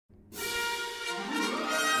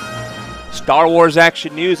Star Wars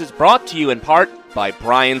Action News is brought to you in part by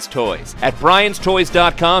Brian's Toys. At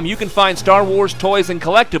brianstoys.com, you can find Star Wars toys and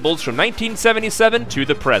collectibles from 1977 to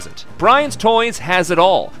the present. Brian's Toys has it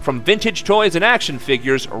all, from vintage toys and action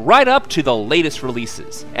figures right up to the latest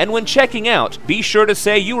releases. And when checking out, be sure to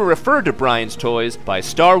say you were referred to Brian's Toys by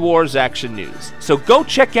Star Wars Action News. So go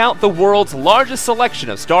check out the world's largest selection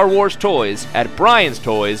of Star Wars toys at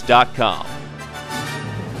brianstoys.com.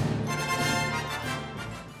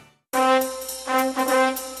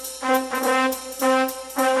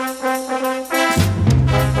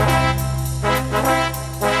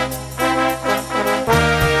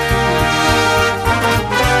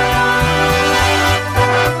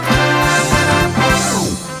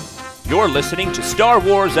 You're listening to Star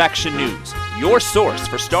Wars Action News, your source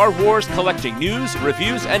for Star Wars collecting news,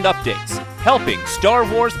 reviews, and updates, helping Star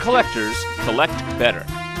Wars collectors collect better.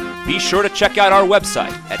 Be sure to check out our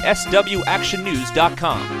website at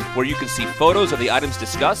swactionnews.com, where you can see photos of the items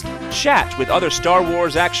discussed, chat with other Star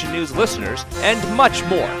Wars Action News listeners, and much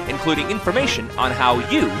more, including information on how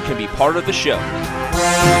you can be part of the show.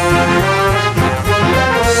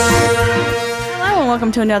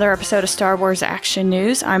 Welcome to another episode of Star Wars Action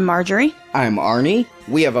News. I'm Marjorie. I'm Arnie.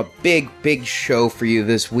 We have a big show for you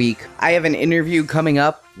this week. I have an interview coming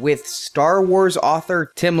up with Star Wars author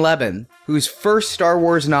Tim Lebbon, whose first Star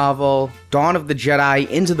Wars novel, Dawn of the Jedi,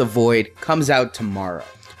 Into the Void, comes out tomorrow.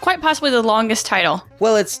 Quite possibly the longest title.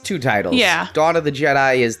 Well, it's two titles. Yeah. Dawn of the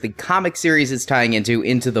Jedi is the comic series it's tying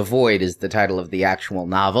into the Void is the title of the actual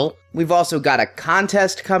novel. We've also got a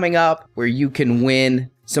contest coming up where you can win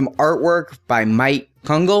some artwork by Mike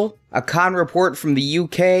Kungl, a con report from the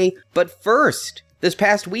UK. But first, this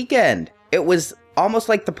past weekend, it was almost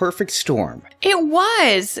like the perfect storm. It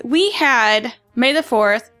was. We had May the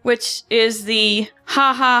 4th, which is the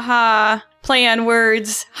ha play on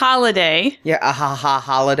words holiday. Yeah, a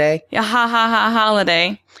holiday. Yeah, ha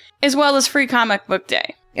holiday. As well as Free Comic Book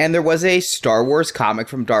Day. And there was a Star Wars comic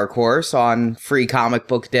from Dark Horse on Free Comic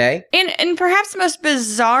Book Day. And perhaps the most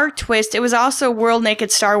bizarre twist, it was also World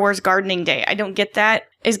Naked Star Wars Gardening Day. I don't get that.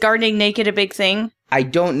 Is gardening naked a big thing? I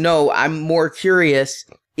don't know. I'm more curious.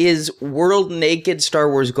 Is World Naked Star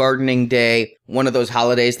Wars Gardening Day one of those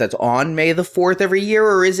holidays that's on May the 4th every year?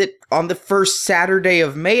 Or is it on the first Saturday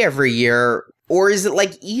of May every year? Or is it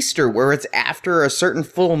like Easter, where it's after a certain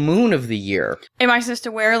full moon of the year? Am I supposed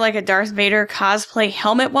to wear like a Darth Vader cosplay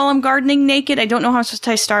helmet while I'm gardening naked? I don't know how I'm supposed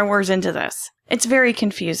to tie Star Wars into this. It's very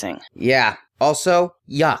confusing. Yeah. Also,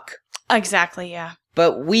 yuck. Exactly, yeah.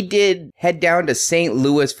 But we did head down to St.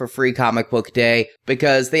 Louis for Free Comic Book Day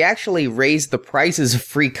because they actually raised the prices of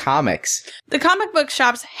free comics. The comic book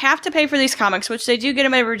shops have to pay for these comics, which they do get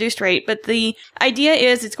them at a reduced rate, but the idea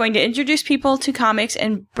is it's going to introduce people to comics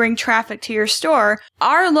and bring traffic to your store.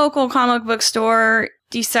 Our local comic book store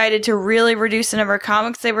decided to really reduce the number of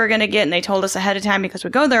comics they were going to get, and they told us ahead of time because we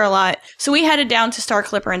go there a lot. So we headed down to Star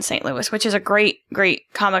Clipper in St. Louis, which is a great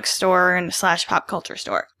comic store and / pop culture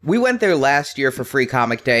store. We went there last year for Free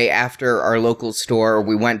Comic Day after our local store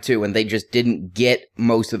we went to, and they just didn't get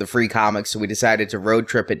most of the free comics, so we decided to road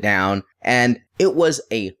trip it down. And it was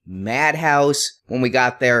a madhouse when we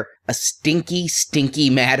got there. A stinky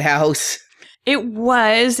madhouse. It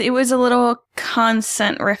was a little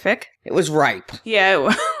concentrific. It was ripe. Yeah,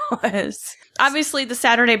 it was. Obviously, the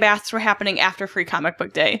Saturday baths were happening after Free Comic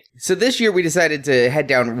Book Day. So this year we decided to head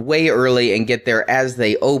down way early and get there as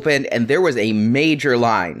they opened, and there was a major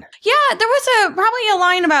line. Yeah, there was probably a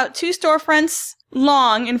line about 2 storefronts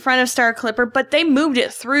long in front of Star Clipper, but they moved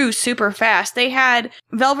it through super fast. They had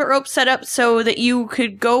velvet rope set up so that you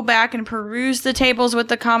could go back and peruse the tables with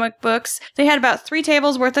the comic books. They had about 3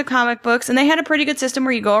 tables worth of comic books, and they had a pretty good system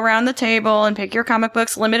where you go around the table and pick your comic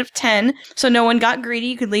books, limit of 10, so no one got greedy.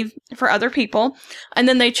 You could leave for other people. And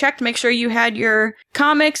then they checked, make sure you had your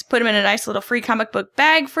comics, put them in a nice little free comic book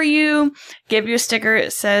bag for you, give you a sticker.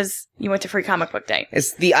 It says you went to Free Comic Book Day.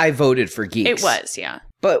 It's the I voted for geeks. It was, yeah.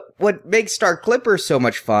 But what makes Star Clipper so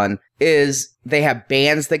much fun is they have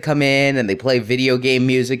bands that come in and they play video game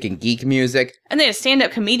music and geek music. And they had a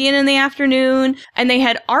stand-up comedian in the afternoon, and they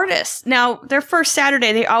had artists. Now, their first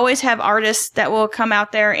Saturday, they always have artists that will come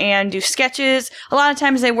out there and do sketches. A lot of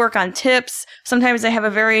times they work on tips. Sometimes they have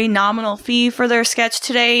a very nominal fee for their sketch.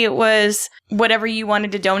 Today, it was whatever you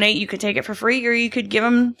wanted to donate. You could take it for free, or you could give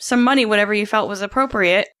them some money, whatever you felt was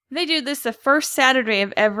appropriate. They do this the first Saturday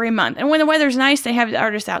of every month. And when the weather's nice, they have the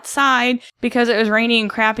artists outside. Because it was rainy and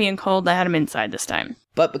crappy and cold, they had them inside this time.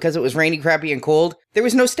 But because it was rainy, crappy, and cold, there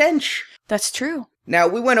was no stench. That's true. Now,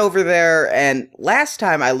 we went over there, and last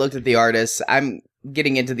time I looked at the artists, I'm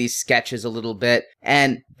getting into these sketches a little bit,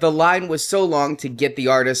 and the line was so long to get the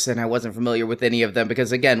artists, and I wasn't familiar with any of them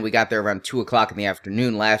because, again, we got there around 2 o'clock in the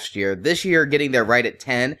afternoon last year. This year, getting there right at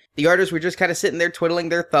 10, the artists were just kind of sitting there twiddling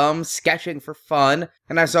their thumbs, sketching for fun,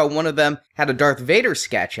 and I saw one of them had a Darth Vader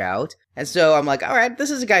sketch out, and so I'm like, all right,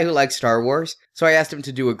 this is a guy who likes Star Wars, so I asked him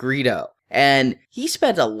to do a Greedo. And he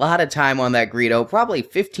spent a lot of time on that Greedo, probably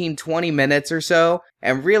 15, 20 minutes or so,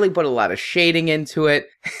 and really put a lot of shading into it.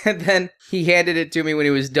 And then he handed it to me when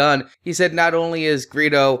he was done. He said not only is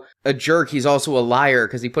Greedo a jerk, he's also a liar,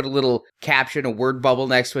 because he put a little caption, a word bubble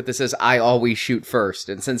next to it that says, "I always shoot first."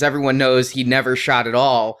 And since everyone knows he never shot at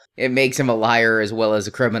all, it makes him a liar as well as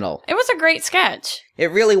a criminal. It was a great sketch.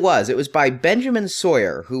 It really was. It was by Benjamin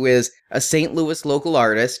Sawyer, who is a St. Louis local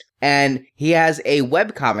artist, and he has a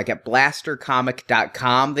webcomic at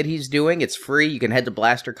blastercomic.com that he's doing. It's free. You can head to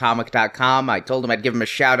blastercomic.com. I told him I'd give him a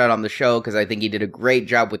shout out on the show because I think he did a great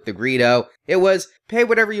job with the Greedo. It was pay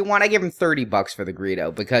whatever you want. I gave him $30 for the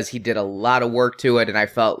Greedo because he did a lot of work to it, and I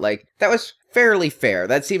felt like that was fairly fair.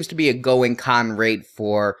 That seems to be a going con rate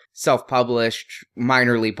for self-published,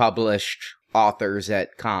 minorly published authors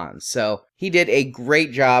at cons. So he did a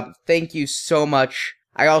great job. Thank you so much.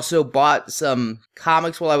 I also bought some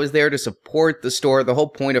comics while I was there to support the store. The whole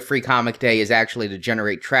point of Free Comic Day is actually to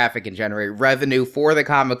generate traffic and generate revenue for the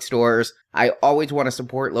comic stores. I always want to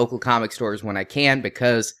support local comic stores when I can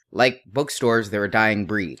because, like bookstores, they're a dying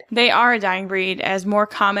breed. They are a dying breed as more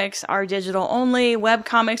comics are digital only, web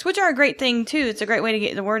comics, which are a great thing too. It's a great way to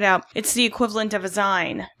get the word out. It's the equivalent of a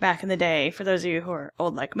zine back in the day for those of you who are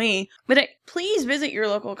old like me. But please visit your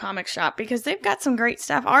local comic shop because they've got some great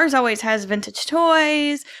stuff. Ours always has vintage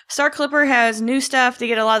toys. Star Clipper has new stuff. They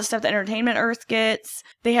get a lot of stuff that Entertainment Earth gets.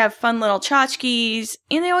 They have fun little tchotchkes,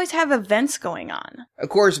 and they always have events going on. Of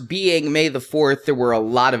course, being May the 4th, there were a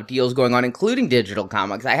lot of deals going on, including digital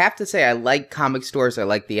comics. I have to say, I like comic stores, I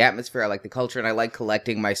like the atmosphere, I like the culture, and I like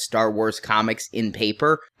collecting my Star Wars comics in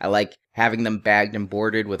paper. I like having them bagged and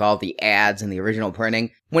boarded with all the ads and the original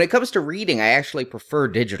printing. When it comes to reading, I actually prefer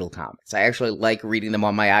digital comics. I actually like reading them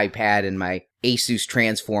on my iPad and my Asus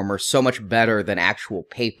Transformer so much better than actual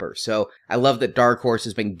paper. So I love that Dark Horse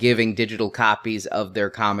has been giving digital copies of their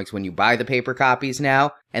comics when you buy the paper copies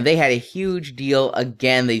now. And they had a huge deal.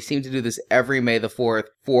 Again, they seem to do this every May the 4th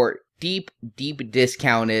for deep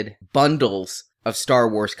discounted bundles of Star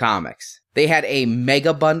Wars comics. They had a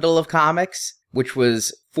mega bundle of comics, which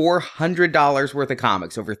was $400 worth of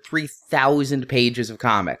comics, over 3,000 pages of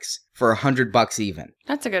comics for $100 even.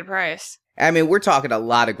 That's a good price. I mean, we're talking a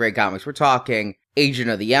lot of great comics. We're talking Agent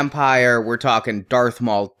of the Empire. We're talking Darth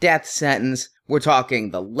Maul Death Sentence. We're talking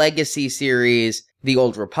the Legacy series, the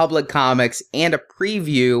Old Republic comics, and a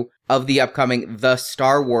preview of the upcoming The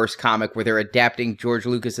Star Wars comic where they're adapting George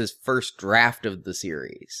Lucas's first draft of the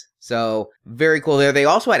series. So, very cool there. They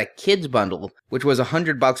also had a kids bundle, which was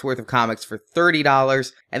 $100 worth of comics for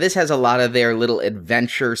 $30. And this has a lot of their little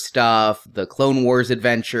adventure stuff, the Clone Wars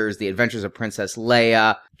adventures, the adventures of Princess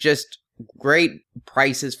Leia, just great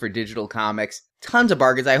prices for digital comics. Tons of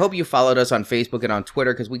bargains. I hope you followed us on Facebook and on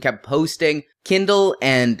Twitter because we kept posting. Kindle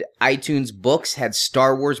and iTunes books had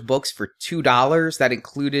Star Wars books for $2. That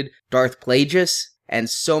included Darth Plagueis and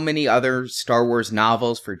so many other Star Wars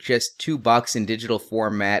novels for just $2 in digital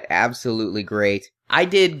format. Absolutely great. I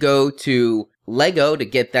did go to Lego to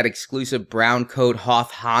get that exclusive brown coat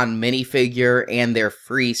Hoth Han minifigure and their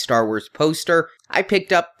free Star Wars poster. I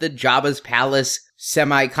picked up the Jabba's Palace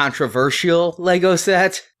semi-controversial Lego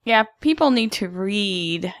set. Yeah, people need to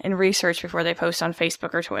read and research before they post on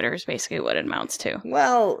Facebook or Twitter is basically what it amounts to.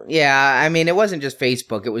 Well, yeah, I mean, it wasn't just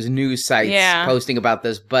Facebook, it was news sites posting about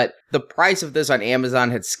this, but the price of this on Amazon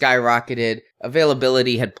had skyrocketed,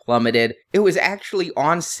 availability had plummeted. It was actually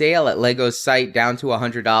on sale at Lego's site down to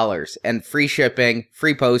 $100, and free shipping,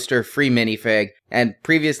 free poster, free minifig, and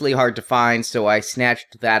previously hard to find, so I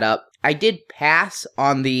snatched that up. I did pass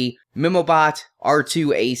on the Mimobot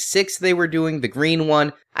R2A6 they were doing, the green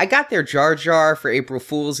one. I got their Jar Jar for April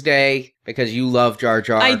Fool's Day, because you love Jar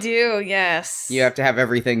Jar. I do, yes. You have to have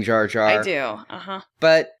everything Jar Jar. I do, uh-huh.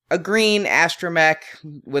 But a green astromech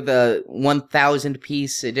with a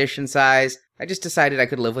 1,000-piece edition size, I just decided I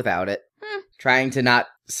could live without it. Trying to not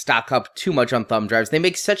stock up too much on thumb drives. They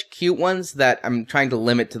make such cute ones that I'm trying to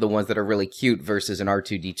limit to the ones that are really cute versus an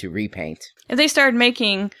R2-D2 repaint. If they started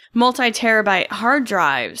making multi-terabyte hard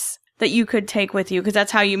drives that you could take with you, because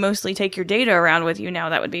that's how you mostly take your data around with you now,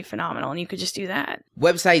 that would be phenomenal, and you could just do that.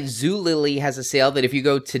 Website Zulily has a sale that if you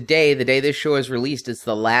go today, the day this show is released, it's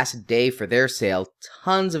the last day for their sale.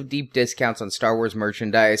 Tons of deep discounts on Star Wars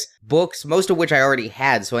merchandise, books, most of which I already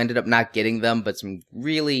had, so I ended up not getting them, but some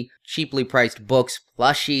really cheaply priced books,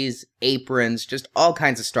 plushies, aprons, just all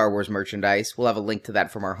kinds of Star Wars merchandise. We'll have a link to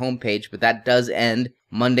that from our homepage, but that does end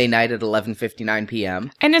Monday night at 11:59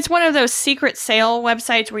 p.m. And it's one of those secret sale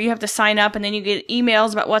websites where you have to sign up and then you get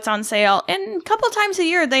emails about what's on sale. And a couple times a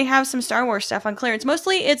year, they have some Star Wars stuff on clearance.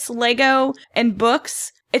 Mostly it's Lego and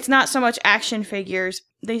books. It's not so much action figures,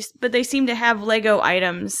 but they seem to have Lego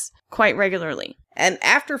items quite regularly. And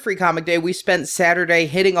after Free Comic Day, we spent Saturday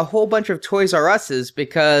hitting a whole bunch of Toys R Us's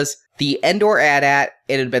because the Endor AT-AT,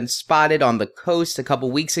 it had been spotted on the coast a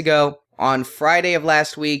couple weeks ago. On Friday of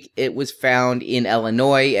last week, it was found in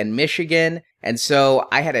Illinois and Michigan. And so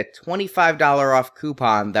I had a $25 off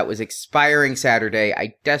coupon that was expiring Saturday.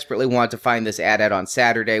 I desperately wanted to find this AT-AT on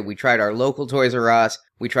Saturday. We tried our local Toys R Us.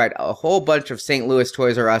 We tried a whole bunch of St. Louis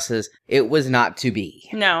Toys R Us's. It was not to be.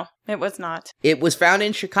 No, it was not. It was found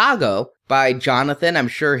in Chicago by Jonathan. I'm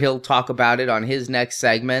sure he'll talk about it on his next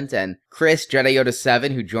segment. And Chris, Jedi Yoda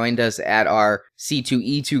 7, who joined us at our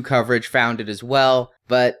C2E2 coverage, found it as well.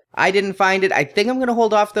 But I didn't find it. I think I'm going to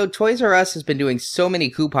hold off, though. Toys R Us has been doing so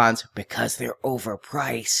many coupons because they're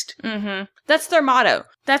overpriced. Mm-hmm. That's their motto.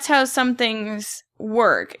 That's how some things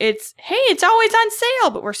work. It's, hey, it's always on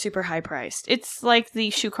sale, but we're super high priced. It's like the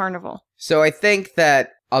shoe carnival. So I think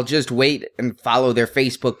that I'll just wait and follow their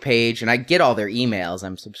Facebook page, and I get all their emails.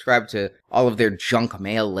 I'm subscribed to all of their junk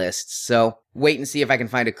mail lists. So wait and see if I can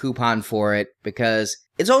find a coupon for it, because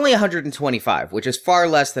it's only $125, which is far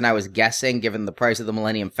less than I was guessing given the price of the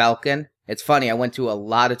Millennium Falcon. It's funny, I went to a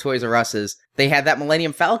lot of Toys R Us's. They had that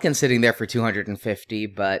Millennium Falcon sitting there for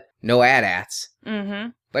 $250, but no AT-ATs. Mm-hmm.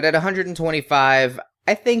 But at $125,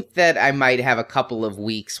 I think that I might have a couple of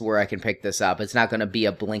weeks where I can pick this up. It's not going to be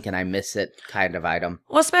a blink and I miss it kind of item.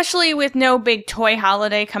 Well, especially with no big toy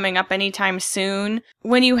holiday coming up anytime soon.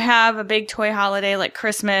 When you have a big toy holiday like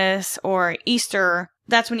Christmas or Easter,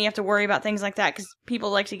 that's when you have to worry about things like that, because people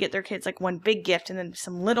like to get their kids like one big gift and then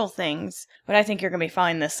some little things. But I think you're going to be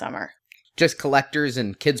fine this summer. Just collectors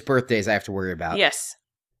and kids' birthdays I have to worry about. Yes.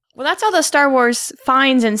 Well, that's all the Star Wars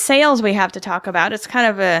finds and sales we have to talk about. It's kind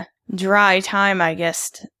of a dry time, I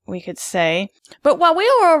guess we could say. But while we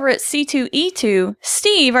were over at C2E2,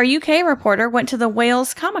 Steve, our UK reporter, went to the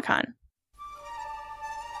Wales Comic-Con.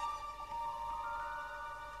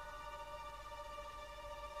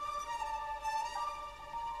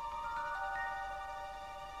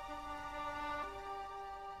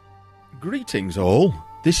 Greetings all.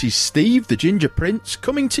 This is Steve the Ginger Prince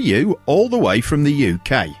coming to you all the way from the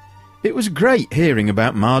UK. It was great hearing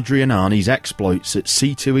about Marjorie and Arnie's exploits at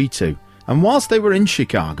C2E2, and whilst they were in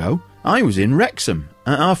Chicago, I was in Wrexham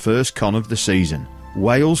at our first con of the season,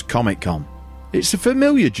 Wales Comic Con. It's a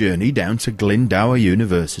familiar journey down to Glendower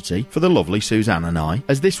University for the lovely Suzanne and I,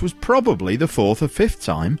 as this was probably the 4th or 5th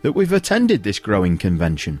time that we've attended this growing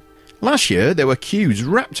convention. Last year, there were queues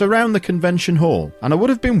wrapped around the convention hall, and I would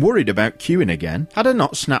have been worried about queuing again had I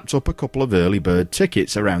not snapped up a couple of early bird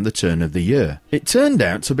tickets around the turn of the year. It turned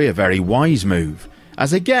out to be a very wise move,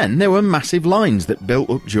 as again there were massive lines that built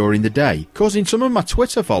up during the day, causing some of my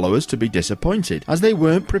Twitter followers to be disappointed as they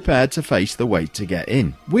weren't prepared to face the wait to get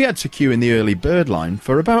in. We had to queue in the early bird line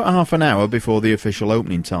for about half an hour before the official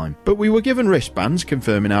opening time, but we were given wristbands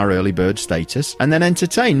confirming our early bird status and then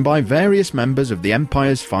entertained by various members of the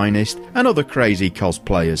Empire's Finest and other crazy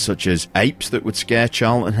cosplayers such as apes that would scare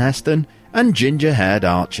Charlton Heston and ginger-haired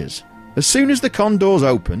archers. As soon as the con doors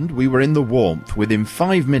opened, we were in the warmth within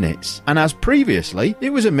 5 minutes, and as previously, it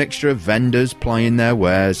was a mixture of vendors plying their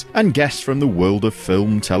wares and guests from the world of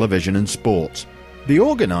film, television and sport. The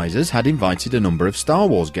organisers had invited a number of Star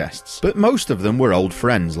Wars guests, but most of them were old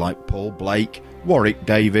friends like Paul Blake, Warwick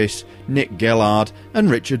Davis, Nick Gillard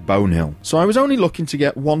and Richard Bonehill, so I was only looking to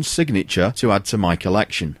get one signature to add to my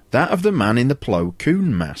collection, that of the man in the Plo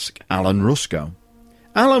Koon mask, Alan Rusko.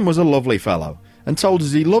 Alan was a lovely fellow, and told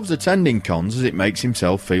us he loves attending cons as it makes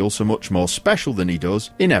himself feel so much more special than he does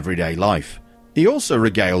in everyday life. He also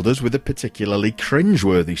regaled us with a particularly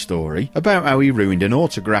cringeworthy story about how he ruined an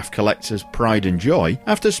autograph collector's pride and joy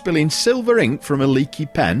after spilling silver ink from a leaky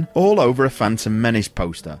pen all over a Phantom Menace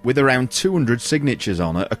poster with around 200 signatures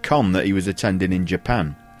on at a con that he was attending in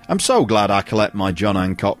Japan. I'm so glad I collect my John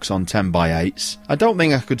Hancocks on 10x8s. I don't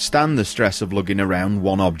think I could stand the stress of lugging around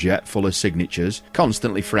one object full of signatures,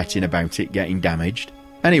 constantly fretting about it getting damaged.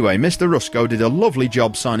 Anyway, Mr. Rusko did a lovely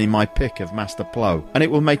job signing my pick of Master Plo, and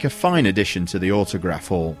it will make a fine addition to the autograph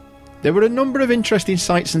hall. There were a number of interesting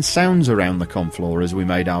sights and sounds around the con floor as we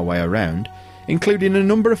made our way around, including a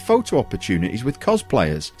number of photo opportunities with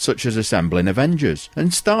cosplayers, such as assembling Avengers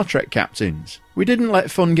and Star Trek captains. We didn't let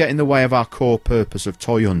fun get in the way of our core purpose of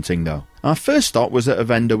toy hunting though. Our first stop was at a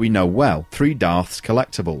vendor we know well, 3 Darths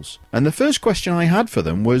Collectibles, and the first question I had for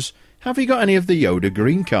them was, "Have you got any of the Yoda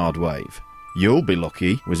green card wave?" "You'll be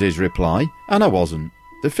lucky," was his reply, and I wasn't.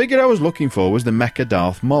 The figure I was looking for was the Mecha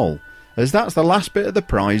Darth Maul, as that's the last bit of the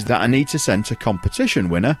prize that I need to send to competition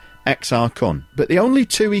winner XR Kun, but the only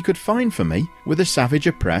 2 he could find for me were the Savage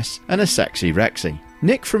Oppress and a Sexy Rexy.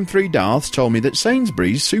 Nick from 3 Darths told me that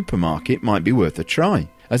Sainsbury's supermarket might be worth a try,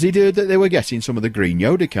 as he'd heard that they were getting some of the green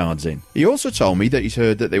Yoda cards in. He also told me that he'd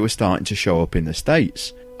heard that they were starting to show up in the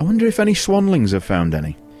States. I wonder if any Swanlings have found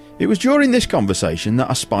any. It was during this conversation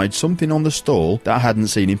that I spied something on the stall that I hadn't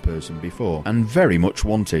seen in person before, and very much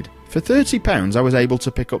wanted. For £30 I was able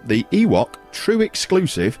to pick up the Ewok True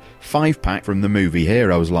Exclusive 5-pack from the Movie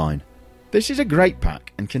Heroes line. This is a great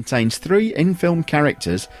pack and contains 3 in-film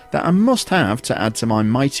characters that I must have to add to my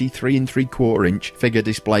mighty 3 3/4 inch figure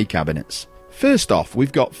display cabinets. First off,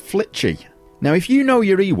 we've got Flitchy. Now if you know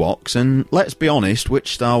your Ewoks, and let's be honest,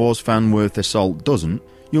 which Star Wars fan worth their salt doesn't,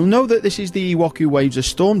 you'll know that this is the Ewok who waves a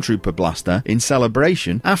Stormtrooper blaster in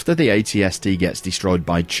celebration after the AT-AT gets destroyed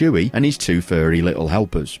by Chewie and his 2 furry little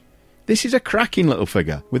helpers. This is a cracking little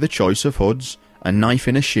figure with a choice of hoods, a knife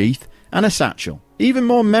in a sheath and a satchel. Even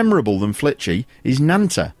more memorable than Flitchy is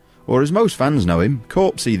Nanta, or as most fans know him,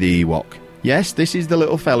 Corpsey the Ewok. Yes, this is the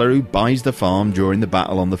little fella who buys the farm during the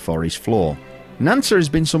battle on the forest floor. Nanta has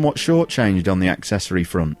been somewhat shortchanged on the accessory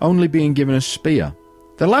front, only being given a spear.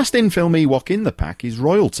 The last in-film Ewok in the pack is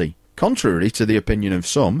Royalty. Contrary to the opinion of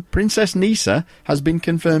some, Princess Nisa has been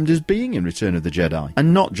confirmed as being in Return of the Jedi,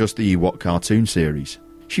 and not just the Ewok cartoon series.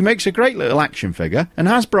 She makes a great little action figure, and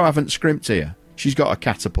Hasbro haven't scrimped here. She's got a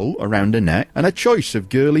catapult around her neck, and a choice of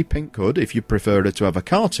girly pink hood if you prefer her to have a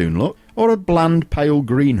cartoon look, or a bland pale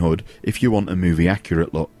green hood if you want a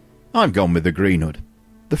movie-accurate look. I've gone with the green hood.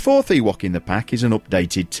 The 4th Ewok in the pack is an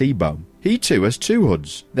updated T-Bone. He too has 2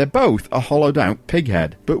 hoods. They're both a hollowed out pig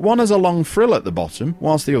head, but one has a long frill at the bottom,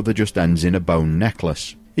 whilst the other just ends in a bone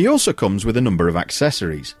necklace. He also comes with a number of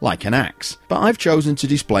accessories, like an axe, but I've chosen to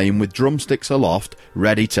display him with drumsticks aloft,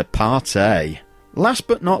 ready to partay. Last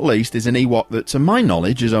but not least is an Ewok that to my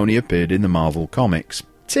knowledge has only appeared in the Marvel comics.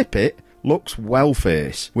 Tippet looks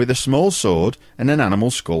well-face, with a small sword and an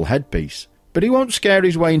animal skull headpiece. But he won't scare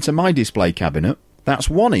his way into my display cabinet. That's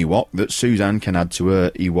one Ewok that Suzanne can add to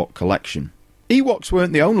her Ewok collection. Ewoks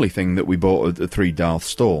weren't the only thing that we bought at the 3 Darth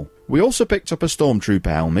stall. We also picked up a Stormtrooper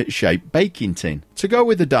helmet-shaped baking tin, to go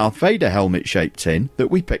with the Darth Vader helmet-shaped tin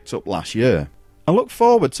that we picked up last year. I look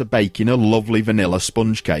forward to baking a lovely vanilla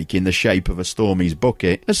sponge cake in the shape of a Stormy's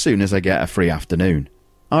bucket as soon as I get a free afternoon.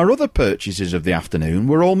 Our other purchases of the afternoon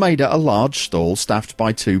were all made at a large stall staffed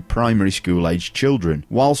by 2 primary school-aged children,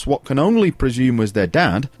 whilst what can only presume was their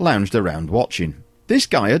dad lounged around watching. This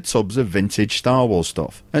guy had tubs of vintage Star Wars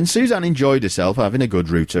stuff, and Suzanne enjoyed herself having a good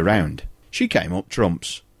route around. She came up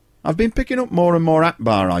trumps. I've been picking up more and more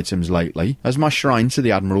Akbar items lately, as my shrine to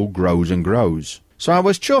the Admiral grows and grows. So I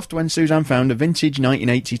was chuffed when Suzanne found a vintage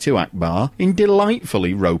 1982 Akbar in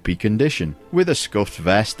delightfully ropey condition, with a scuffed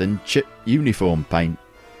vest and chipped uniform paint.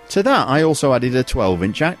 To that I also added a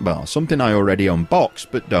 12-inch Akbar, something I already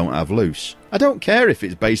unboxed but don't have loose. I don't care if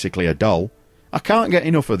it's basically a doll. I can't get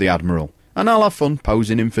enough of the Admiral, and I'll have fun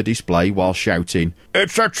posing him for display while shouting,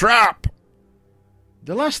 "It's a trap!"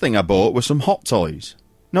 The last thing I bought were some Hot Toys.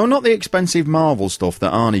 No, not the expensive Marvel stuff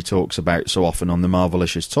that Arnie talks about so often on the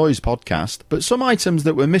Marvelicious Toys podcast, but some items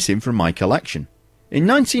that were missing from my collection. In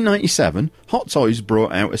 1997, Hot Toys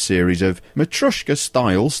brought out a series of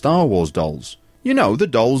Matryoshka-style Star Wars dolls. You know, the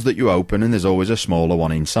dolls that you open and there's always a smaller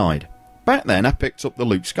one inside. Back then I picked up the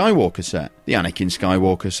Luke Skywalker set, the Anakin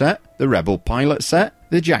Skywalker set, the Rebel Pilot set,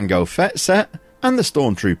 the Jango Fett set, and the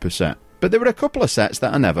Stormtrooper set. But there were a couple of sets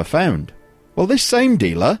that I never found. Well, this same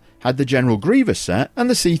dealer had the General Grievous set and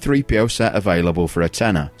the C-3PO set available for a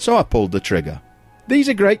tenner, so I pulled the trigger. These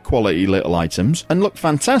are great quality little items and look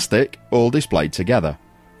fantastic all displayed together.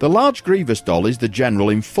 The large Grievous doll is the General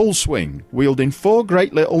in full swing, wielding 4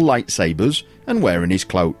 great little lightsabers and wearing his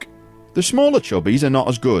cloak. The smaller chubbies are not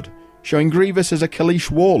as good, showing Grievous as a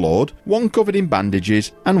Kaleesh warlord, one covered in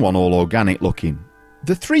bandages and one all organic looking.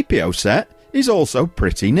 The 3PO set is also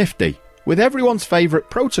pretty nifty, with everyone's favourite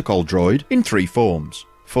protocol droid in 3 forms: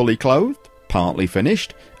 fully clothed, partly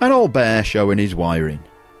finished, and all bare showing his wiring.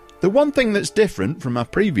 The one thing that's different from our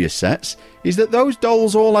previous sets is that those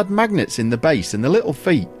dolls all had magnets in the base and the little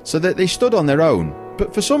feet, so that they stood on their own,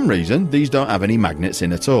 but for some reason these don't have any magnets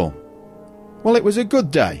in at all. Well, it was a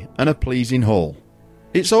good day and a pleasing haul.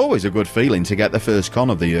 It's always a good feeling to get the first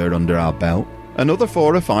con of the year under our belt. Another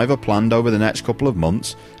 4 or 5 are planned over the next couple of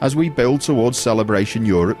months as we build towards Celebration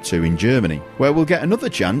Europe 2 in Germany, where we'll get another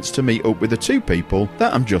chance to meet up with the 2 people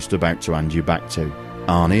that I'm just about to hand you back to,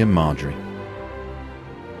 Arnie and Marjorie.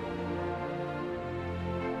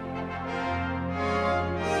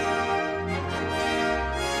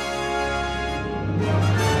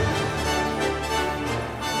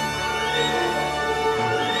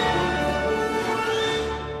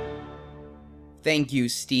 Thank you,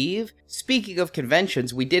 Steve. Speaking of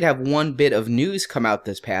conventions, we did have one bit of news come out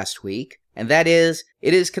this past week, and that is,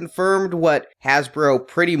 it is confirmed what Hasbro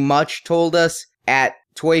pretty much told us at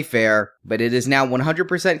Toy Fair, but it is now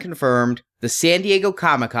 100% confirmed. The San Diego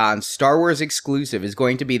Comic-Con Star Wars exclusive is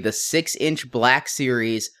going to be the 6-inch Black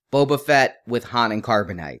Series Boba Fett with Han and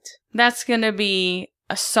Carbonite. That's going to be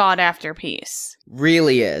a sought-after piece.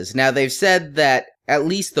 Really is. Now, they've said that at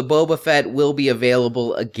least the Boba Fett will be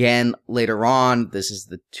available again later on. This is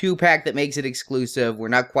the 2-pack that makes it exclusive. We're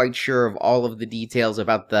not quite sure of all of the details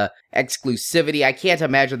about the exclusivity. I can't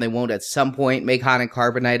imagine they won't at some point make Han and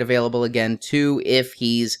Carbonite available again, too, if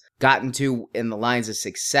he's gotten to in the lines of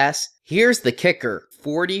success. Here's the kicker.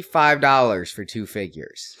 $45 for 2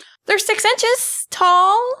 figures. They're 6 inches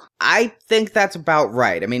tall. I think that's about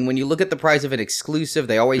right. I mean, when you look at the price of an exclusive,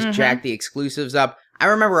 they always jack the exclusives up. I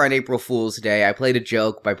remember on April Fool's Day, I played a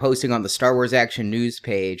joke by posting on the Star Wars Action News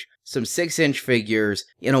page some 6-inch figures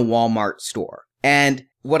in a Walmart store. And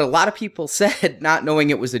what a lot of people said, not knowing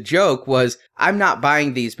it was a joke, was, I'm not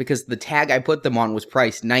buying these because the tag I put them on was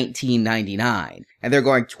priced $19.99. And they're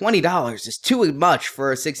going, $20 is too much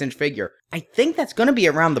for a 6-inch figure. I think that's going to be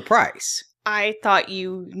around the price. I thought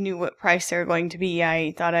you knew what price they were going to be.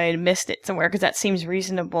 I thought I had missed it somewhere because that seems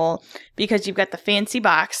reasonable because you've got the fancy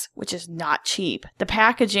box, which is not cheap. The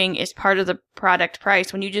packaging is part of the product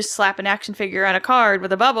price. When you just slap an action figure on a card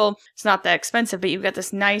with a bubble, it's not that expensive, but you've got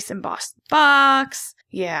this nice embossed box.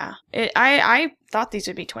 Yeah, I thought these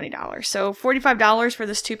would be $20. So $45 for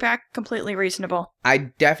this 2-pack, completely reasonable. I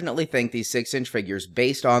definitely think these 6-inch figures,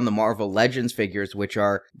 based on the Marvel Legends figures, which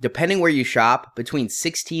are, depending where you shop, between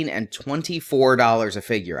 $16 and $24 a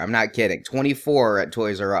figure. I'm not kidding. $24 at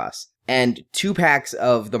Toys R Us. And 2-packs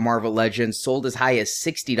of the Marvel Legends sold as high as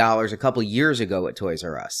 $60 a couple years ago at Toys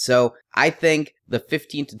R Us. So I think the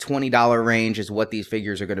 $15 to $20 range is what these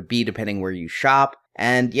figures are going to be, depending where you shop.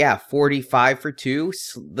 And yeah, $45 for 2,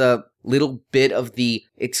 the little bit of the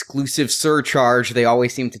exclusive surcharge they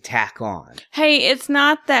always seem to tack on. Hey, it's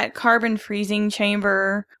not that carbon freezing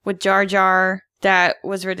chamber with Jar Jar that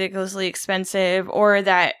was ridiculously expensive, or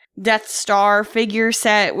that Death Star figure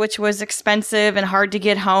set, which was expensive and hard to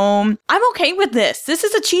get home. I'm okay with this. This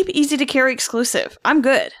is a cheap, easy to carry exclusive. I'm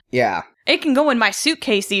good. Yeah. It can go in my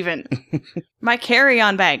suitcase even. My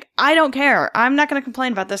carry-on bag. I don't care. I'm not going to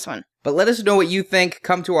complain about this one. But let us know what you think.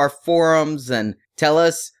 Come to our forums and tell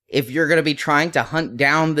us if you're going to be trying to hunt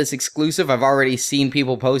down this exclusive. I've already seen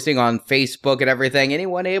people posting on Facebook and everything.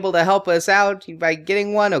 Anyone able to help us out by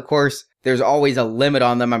getting one? Of course, there's always a limit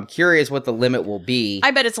on them. I'm curious what the limit will be. I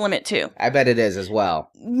bet it's a limit too. I bet it is as well.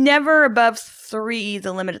 Never above 3,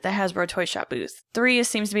 the limit at the Hasbro Toy Shop booth. 3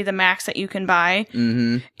 seems to be the max that you can buy.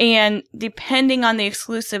 Mm-hmm. And depending on the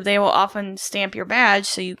exclusive, they will often stamp your badge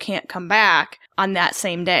so you can't come back on that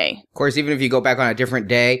same day. Of course, even if you go back on a different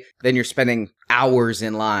day, then you're spending hours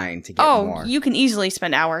in line to get more. Oh, you can easily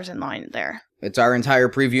spend hours in line there. It's our entire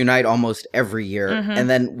preview night almost every year. Mm-hmm. And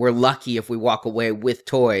then we're lucky if we walk away with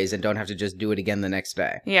toys and don't have to just do it again the next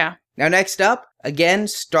day. Yeah. Now, next up, again,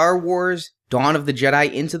 Star Wars Dawn of the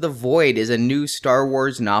Jedi Into the Void is a new Star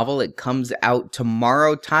Wars novel. It comes out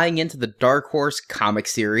tomorrow, tying into the Dark Horse comic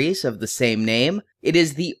series of the same name. It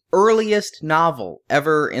is the earliest novel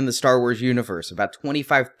ever in the Star Wars universe, about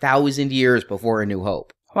 25,000 years before A New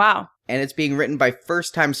Hope. Wow. And it's being written by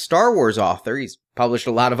first-time Star Wars author. He's published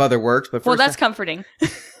a lot of other works, but well, that's comforting.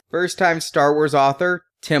 First-time Star Wars author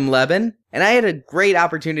Tim Lebbon. And I had a great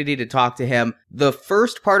opportunity to talk to him. The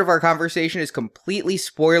first part of our conversation is completely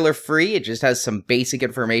spoiler-free. It just has some basic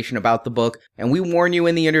information about the book. And we warn you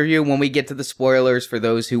in the interview when we get to the spoilers for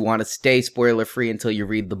those who want to stay spoiler-free until you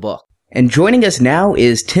read the book. And joining us now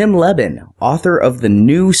is Tim Lebbon, author of the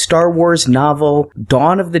new Star Wars novel,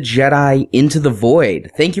 Dawn of the Jedi Into the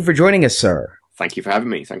Void. Thank you for joining us, sir. Thank you for having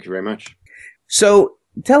me. Thank you very much. So,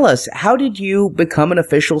 tell us, how did you become an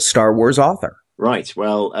official Star Wars author? Right.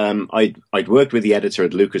 Well, I'd worked with the editor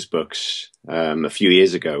at Lucas Books a few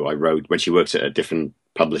years ago. I wrote, when she worked at a different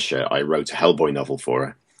publisher, I wrote a Hellboy novel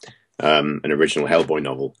for her, an original Hellboy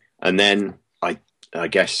novel. And then I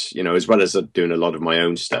guess, you know, as well as doing a lot of my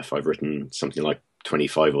own stuff, I've written something like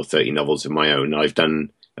 25 or 30 novels of my own. I've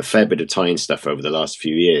done a fair bit of tie-in stuff over the last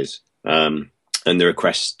few years. And the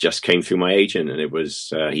request just came through my agent, and it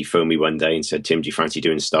was he phoned me one day and said, "Tim, do you fancy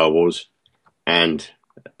doing Star Wars?" And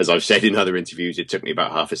as I've said in other interviews, it took me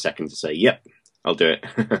about half a second to say, "Yep, I'll do it."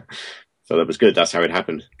 So that was good. That's how it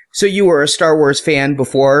happened. So you were a Star Wars fan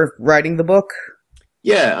before writing the book?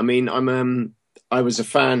 Yeah, I mean, I was a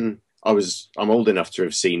fan. I'm old enough to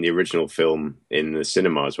have seen the original film in the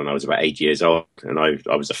cinemas when I was about 8 years old, and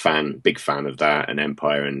I was a big fan of that, and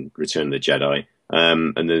Empire and Return of the Jedi.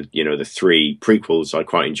 And the three prequels I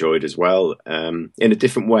quite enjoyed as well. In a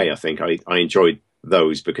different way, I think I enjoyed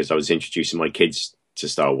those because I was introducing my kids to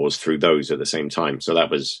Star Wars through those at the same time. So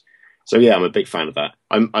yeah, I'm a big fan of that.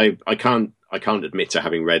 I can't admit to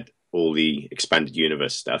having read all the expanded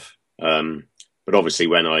universe stuff. But obviously,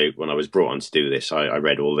 when I was brought on to do this, I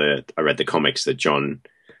read the comics that John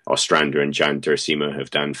Ostrander and Jan Duursema have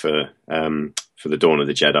done for the Dawn of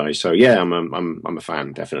the Jedi. So yeah, I'm a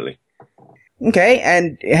fan, definitely. Okay,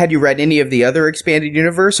 and had you read any of the other expanded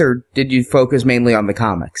universe, or did you focus mainly on the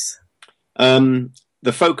comics?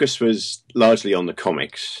 The focus was largely on the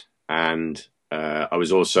comics, and I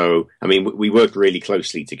was also, we worked really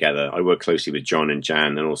closely together. I worked closely with John and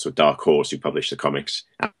Jan, and also Dark Horse, who published the comics,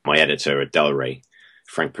 and my editor at Del Rey,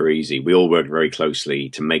 Frank Parisi. We all worked very closely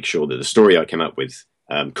to make sure that the story I came up with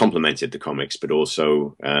complemented the comics, but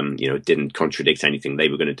also, didn't contradict anything they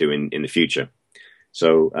were going to do in the future.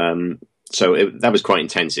 So that was quite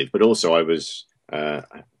intensive, but also I was,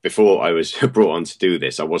 before I was brought on to do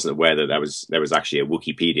this, I wasn't aware that there was actually a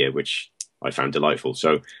Wikipedia, which I found delightful.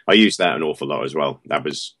 So I used that an awful lot as well. That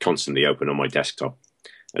was constantly open on my desktop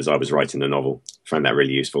as I was writing the novel. I found that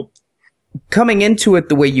really useful. Coming into it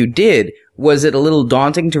the way you did, was it a little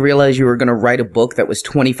daunting to realize you were going to write a book that was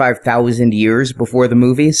 25,000 years before the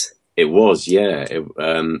movies? It was, yeah.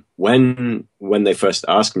 When they first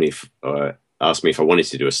asked me if I wanted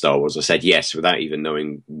to do a Star Wars, I said yes, without even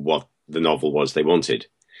knowing what the novel was they wanted.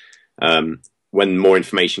 When more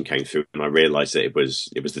information came through, and I realized that it was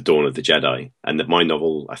the Dawn of the Jedi, and that my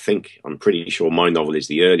novel, I'm pretty sure my novel is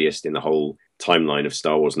the earliest in the whole timeline of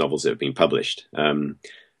Star Wars novels that have been published.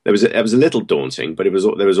 It was a little daunting, but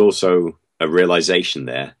there was also a realization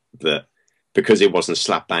there that because it wasn't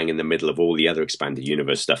slap bang in the middle of all the other expanded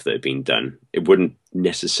universe stuff that had been done, it wouldn't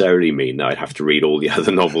necessarily mean that I'd have to read all the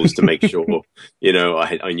other novels to make sure,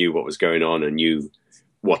 I knew what was going on and knew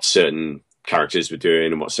what certain characters were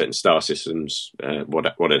doing and what certain star systems,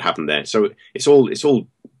 what had happened there. So it's all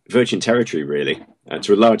virgin territory, really,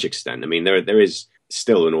 to a large extent. I mean, there is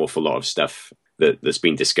still an awful lot of stuff that's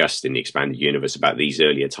been discussed in the expanded universe about these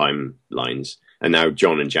earlier timelines. And now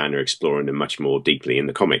John and Jan are exploring them much more deeply in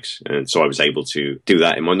the comics. And so I was able to do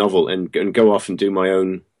that in my novel and go off and do my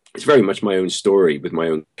own. It's very much my own story with my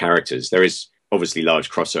own characters. There is obviously large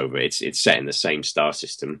crossover. It's set in the same star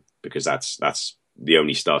system because that's the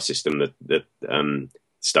only star system that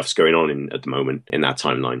stuff's going on in at the moment in that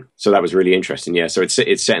timeline. So that was really interesting. Yeah. So it's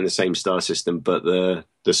set in the same star system, but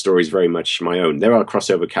the story is very much my own. There are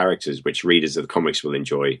crossover characters which readers of the comics will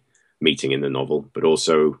enjoy meeting in the novel, but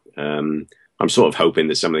also I'm sort of hoping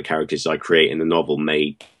that some of the characters I create in the novel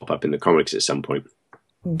may pop up in the comics at some point.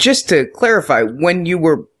 Just to clarify, when you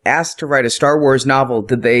were asked to write a Star Wars novel,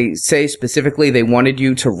 did they say specifically they wanted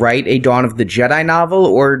you to write a Dawn of the Jedi novel,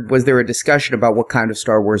 or was there a discussion about what kind of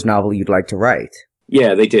Star Wars novel you'd like to write?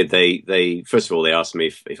 Yeah, they did. They first of all, they asked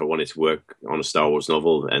me if I wanted to work on a Star Wars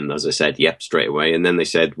novel, and as I said, yep, straight away. And then they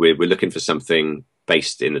said, we're looking for something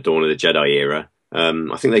based in the Dawn of the Jedi era.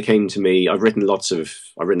 I think they came to me. I've written lots of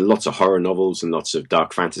horror novels and lots of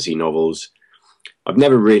dark fantasy novels. I've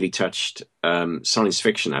never really touched science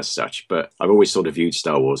fiction as such, but I've always sort of viewed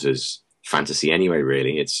Star Wars as fantasy anyway,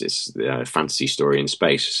 really. It's a fantasy story in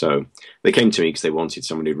space. So they came to me because they wanted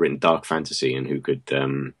someone who'd written dark fantasy and who could,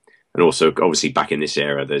 and also obviously back in this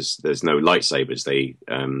era, there's no lightsabers. The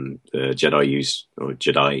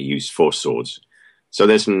Jedi use Force swords. So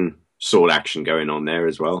there's some sword action going on there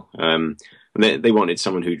as well. And they wanted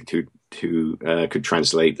someone who could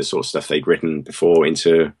translate the sort of stuff they'd written before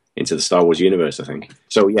into the Star Wars universe, I think.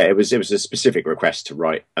 So yeah, it was a specific request to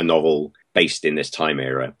write a novel based in this time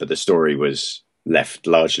era, but the story was left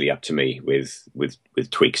largely up to me with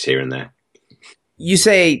tweaks here and there. You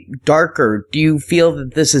say darker. Do you feel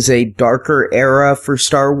that this is a darker era for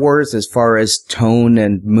Star Wars as far as tone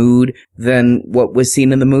and mood than what was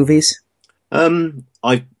seen in the movies? I'm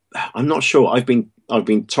not sure. I've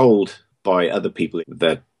been told by other people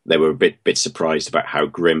that they were a bit surprised about how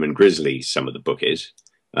grim and grisly some of the book is.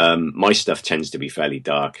 My stuff tends to be fairly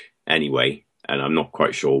dark anyway, and I'm not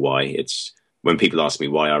quite sure why. It's when people ask me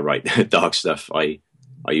why I write dark stuff, I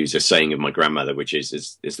use a saying of my grandmother, which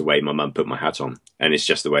is the way my mum put my hat on, and it's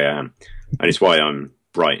just the way I am, and it's why I'm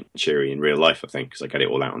bright and cheery in real life, I think, because I get it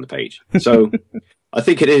all out on the page. So I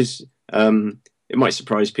think it is. It might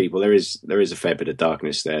surprise people. There is a fair bit of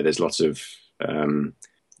darkness there. There's lots of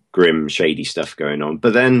grim, shady stuff going on.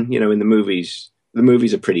 But then, in the movies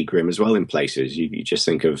are pretty grim as well in places. You just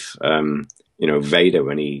think of Vader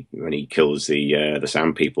when he kills the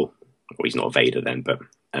Sand People. Well, he's not Vader then, but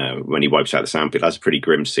when he wipes out the Sand People, that's a pretty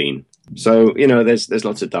grim scene. So there's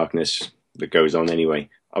lots of darkness that goes on anyway.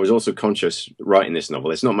 I was also conscious writing this novel.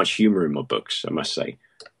 There's not much humor in my books, I must say,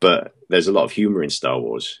 but there's a lot of humor in Star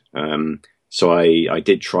Wars. So I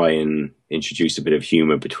did try and introduce a bit of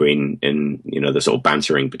humor the sort of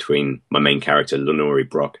bantering between my main character, Lenore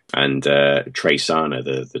Brock, and Trey Sana,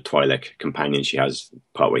 the Twi'lek companion she has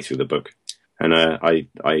partway through the book. And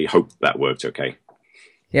I hope that worked okay.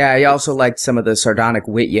 Yeah, I also liked some of the sardonic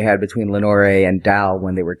wit you had between Lenore and Dal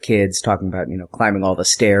when they were kids, talking about, climbing all the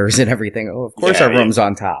stairs and everything. Oh, of course our room's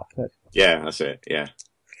on top. Yeah, that's it, yeah.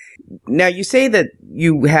 Now, you say that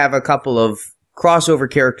you have a couple of crossover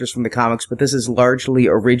characters from the comics, but this is largely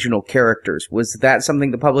original characters. Was that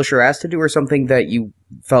something the publisher asked to do, or something that you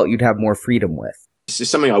felt you'd have more freedom with? This is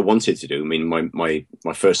something I wanted to do. I mean, my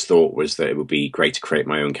first thought was that it would be great to create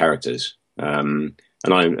my own characters. And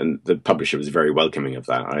the publisher was very welcoming of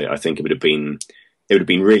that. I think it would have been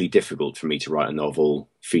really difficult for me to write a novel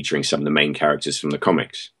featuring some of the main characters from the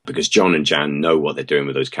comics, because John and Jan know what they're doing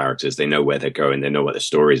with those characters. They know where they're going. They know what the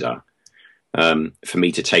stories are. For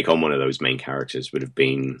me to take on one of those main characters would have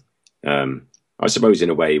been, I suppose, in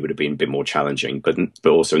a way, it would have been a bit more challenging, but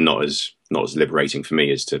also not as liberating for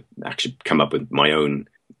me as to actually come up with my own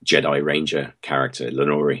Jedi Ranger character,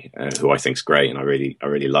 Lenore, who I think's great, and I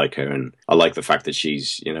really like her, and I like the fact that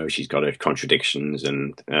she's got her contradictions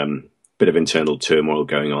and bit of internal turmoil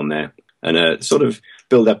going on there, and sort of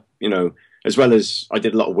build up, as well as I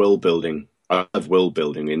did a lot of world building. I love world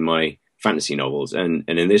building in my fantasy novels, and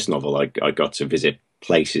in this novel, I got to visit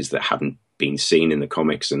places that hadn't been seen in the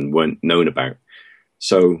comics and weren't known about.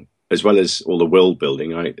 So as well as all the world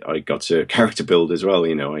building, I got to character build as well.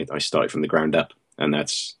 I started from the ground up. And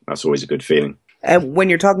that's always a good feeling. And when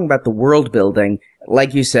you're talking about the world building,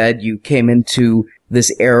 like you said, you came into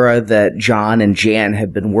this era that John and Jan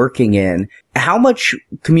had been working in. How much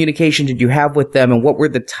communication did you have with them, and what were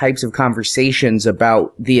the types of conversations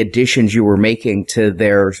about the additions you were making to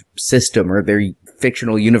their system or their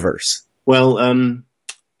fictional universe? Well,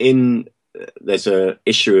 there's a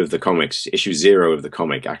issue of the comics, issue 0 of the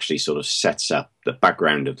comic actually sort of sets up the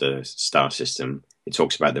background of the star system. It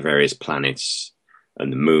talks about the various planets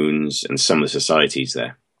and the moons and some of the societies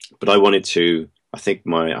there. But I wanted to, I think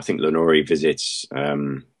Lenore visits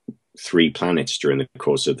 3 planets during the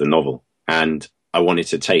course of the novel. And I wanted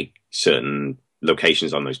to take certain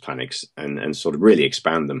locations on those planets and sort of really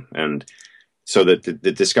expand them. And so the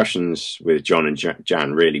discussions with John and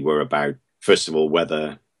Jan really were about, first of all,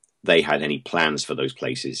 whether they had any plans for those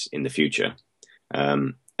places in the future.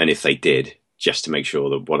 And if they did, just to make sure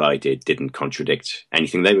that what I did didn't contradict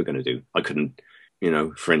anything they were going to do. I couldn't,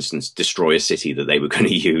 for instance, destroy a city that they were going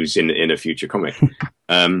to use in a future comic.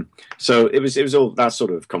 So it was all that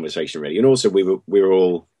sort of conversation, really. And also we were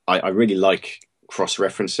all, I really like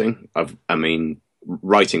cross-referencing. I mean,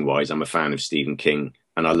 writing-wise, I'm a fan of Stephen King,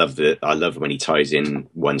 and I love when he ties in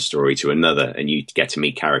one story to another, and you get to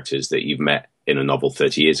meet characters that you've met in a novel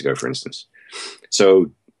 30 years ago, for instance.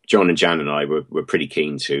 So John and Jan and I were pretty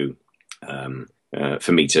keen to,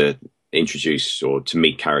 for me to introduce or to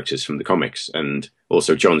meet characters from the comics. And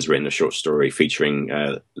also John's written a short story featuring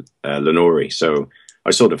Lenore. So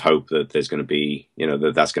I sort of hope that there's going to be,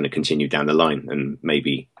 that's going to continue down the line, and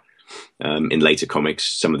maybe in later comics,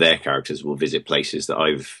 some of their characters will visit places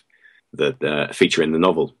that feature in the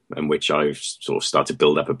novel, and which I've sort of started to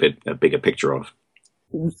build up a bigger picture of.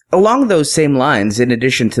 Along those same lines, in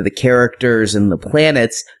addition to the characters and the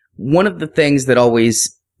planets, one of the things that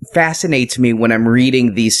always fascinates me when I'm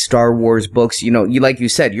reading these Star Wars books, like you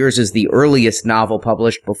said, yours is the earliest novel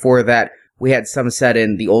published. Before that, we had some set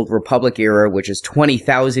in the Old Republic era, which is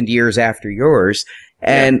 20,000 years after yours,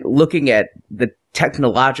 and looking at the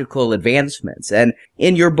technological advancements. And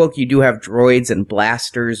in your book, you do have droids and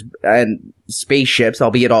blasters and spaceships,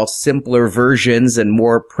 albeit all simpler versions and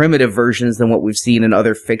more primitive versions than what we've seen in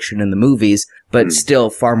other fiction in the movies, but still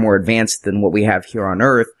far more advanced than what we have here on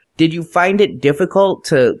Earth. Did you find it difficult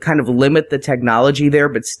to kind of limit the technology there,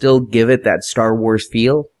 but still give it that Star Wars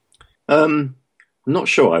feel? I'm not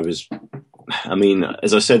sure. As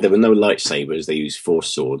I said, there were no lightsabers. They used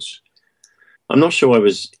Force swords. I'm not sure I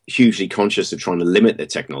was hugely conscious of trying to limit the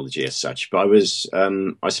technology as such, but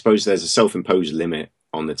I suppose there's a self-imposed limit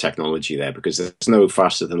on the technology there, because there's no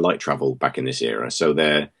faster than light travel back in this era. So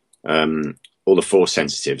all all the Force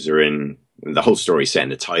sensitives are in the whole story set in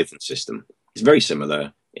the Tython system. It's very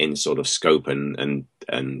similar in sort of scope and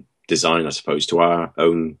design, I suppose, to our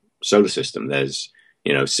own solar system. There's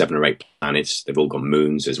 7 or 8 planets. They've all got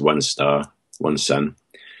moons. There's one star, one sun.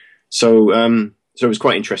 So it was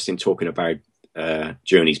quite interesting talking about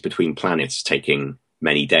journeys between planets taking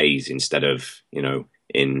many days instead of,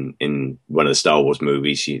 in one of the Star Wars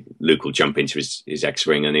movies, Luke will jump into his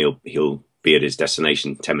X-wing and he'll be at his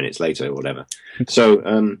destination 10 minutes later or whatever. So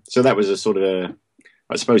that was a sort of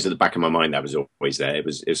I suppose at the back of my mind that was always there. It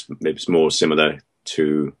was more similar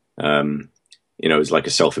to it was like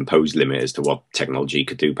a self-imposed limit as to what technology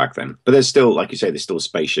could do back then. But there's still, like you say, there's still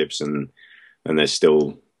spaceships and there's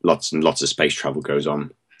still lots and lots of space travel goes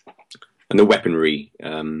on. And the weaponry,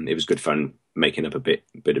 it was good fun making up a bit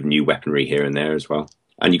of new weaponry here and there as well.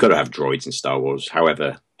 And you've got to have droids in Star Wars,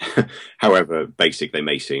 however basic they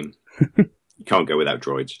may seem. You can't go without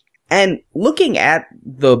droids. And looking at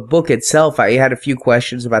the book itself, I had a few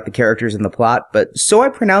questions about the characters and the plot, but so I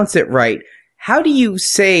pronounce it right. How do you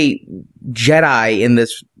say Jedi in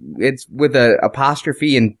this? It's with a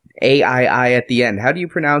apostrophe and A-I-I at the end. How do you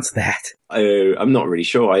pronounce that? I'm not really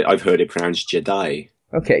sure. I've heard it pronounced Jedi.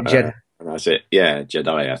 Okay, Jedi. That's it. Yeah,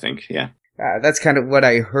 Jedi, I think. Yeah. That's kind of what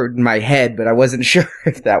I heard in my head, but I wasn't sure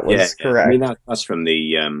if that was correct. I mean, that's from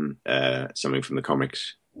the something from the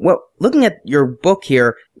comics. Well, looking at your book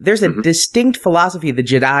here, there's a distinct philosophy the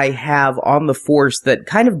Jedi have on the Force that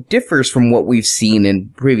kind of differs from what we've seen in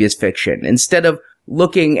previous fiction. Instead of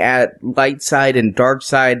looking at light side and dark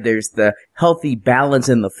side, there's the healthy balance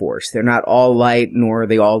in the Force. They're not all light, nor are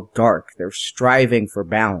they all dark. They're striving for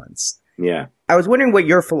balance. Yeah. I was wondering what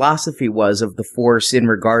your philosophy was of the Force in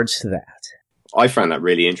regards to that. I found that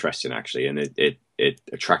really interesting, actually, and it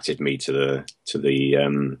attracted me to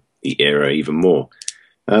the era even more.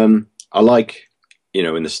 I like,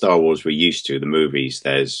 in the Star Wars we're used to, the movies,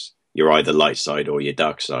 you're either light side or you're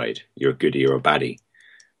dark side. You're a goodie or a baddie.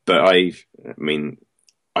 But I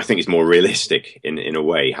think it's more realistic in a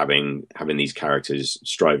way, having these characters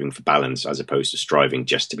striving for balance as opposed to striving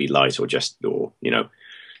just to be light or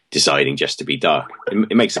deciding just to be dark.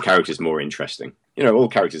 It makes the characters more interesting. All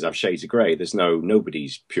characters have shades of grey. There's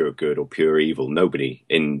nobody's pure good or pure evil. Nobody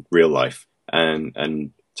in real life.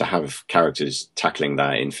 And to have characters tackling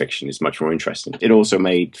that in fiction is much more interesting. It also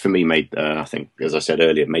made, I think, as I said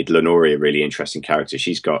earlier, made Lenore a really interesting character.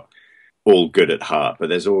 She's got all good at heart, but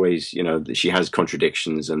there's always, she has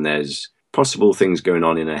contradictions and there's possible things going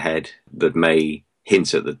on in her head that may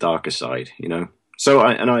hint at the darker side, So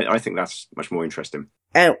I think that's much more interesting.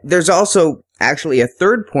 And there's also actually a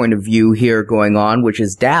third point of view here going on, which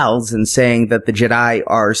is Dal's, and saying that the Jedi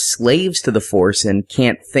are slaves to the Force and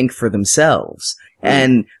can't think for themselves.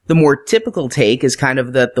 And the more typical take is kind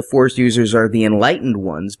of that the Force users are the enlightened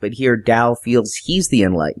ones, but here Dal feels he's the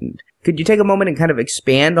enlightened. Could you take a moment and kind of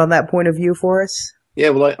expand on that point of view for us? Yeah,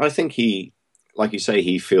 well, I think he, like you say,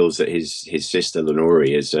 he feels that his sister Lenore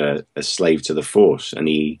is a slave to the Force, and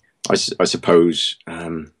I suppose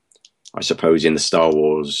in the Star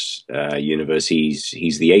Wars universe,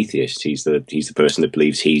 he's the atheist. He's the person that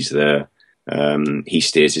believes he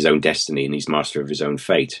steers his own destiny and he's master of his own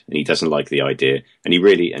fate. And he doesn't like the idea, and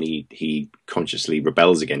he consciously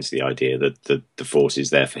rebels against the idea that the Force is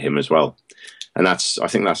there for him as well. And I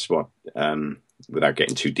think that's what, without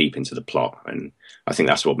getting too deep into the plot, and I think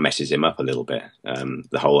that's what messes him up a little bit.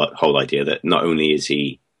 The whole idea that not only is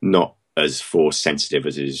he not as Force sensitive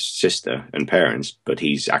as his sister and parents, but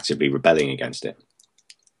he's actively rebelling against it.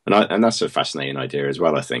 And that's a fascinating idea as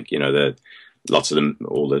well, I think. Lots of them,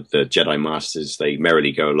 all the Jedi Masters, they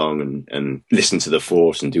merrily go along and listen to the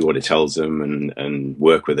Force and do what it tells them and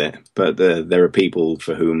work with it. But there are people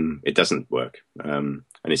for whom it doesn't work. And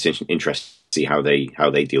it's interesting to see how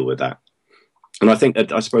they deal with that. And I think,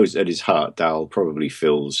 I suppose at his heart, Dal probably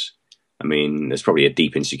feels, there's probably a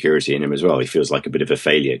deep insecurity in him as well. He feels like a bit of a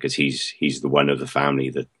failure because he's the one of the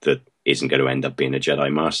family that isn't going to end up being a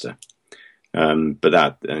Jedi Master. But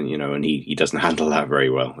that, and he doesn't handle that very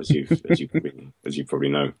well, as you probably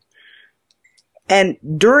know. And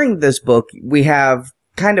during this book, we have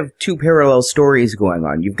kind of two parallel stories going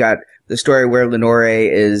on. You've got the story where Lenore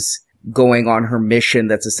is going on her mission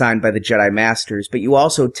that's assigned by the Jedi Masters, but you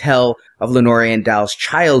also tell of Lenore and Dal's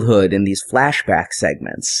childhood in these flashback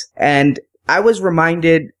segments. And I was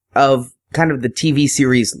reminded of kind of the TV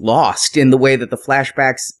series Lost in the way that the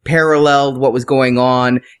flashbacks paralleled what was going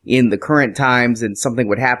on in the current times, and something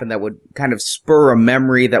would happen that would kind of spur a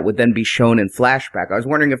memory that would then be shown in flashback. I was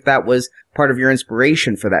wondering if that was part of your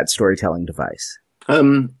inspiration for that storytelling device.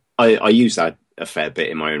 I use that a fair bit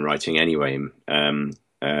in my own writing anyway.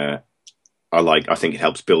 I think it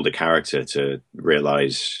helps build a character to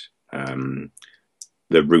realize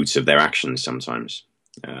the roots of their actions sometimes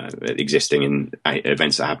existing in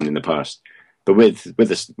events that happened in the past. But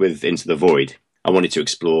with Into the Void, I wanted to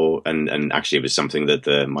explore, and actually it was something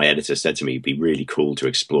that my editor said to me, it'd be really cool to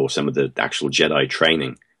explore some of the actual Jedi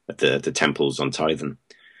training at the temples on Tython.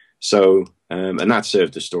 So, and that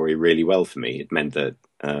served the story really well for me. It meant that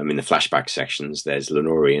in the flashback sections, there's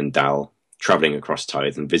Lenori and Dal traveling across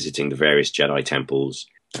Tython, visiting the various Jedi temples,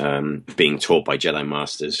 being taught by Jedi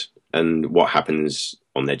Masters. And what happens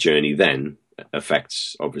on their journey then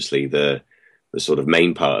affects, obviously, the sort of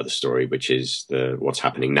main part of the story, which is what's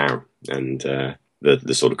happening now, and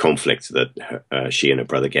the sort of conflict that she and her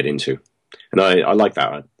brother get into. And I like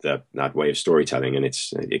that way of storytelling, and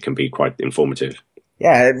it can be quite informative.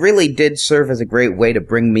 Yeah, it really did serve as a great way to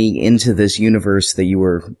bring me into this universe that you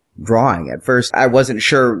were drawing. At first, I wasn't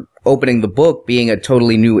sure, opening the book, being a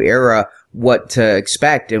totally new era, what to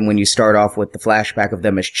expect. And when you start off with the flashback of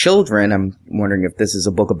them as children, I'm wondering if this is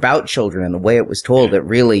a book about children. And the way it was told, it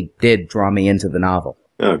really did draw me into the novel.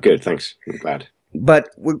 Oh, good. Thanks. I'm glad. But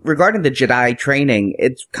regarding the Jedi training,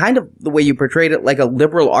 it's kind of the way you portrayed it, like a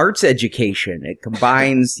liberal arts education. It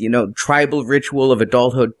combines, tribal ritual of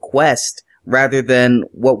adulthood quest rather than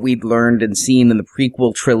what we'd learned and seen in the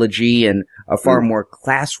prequel trilogy and a far more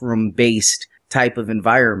classroom-based type of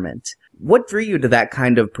environment. What drew you to that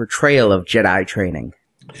kind of portrayal of Jedi training?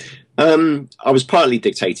 I was partly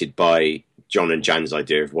dictated by John and Jan's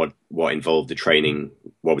idea of what involved the training,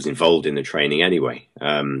 what was involved in the training anyway.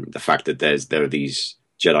 The fact that there are these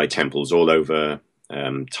Jedi temples all over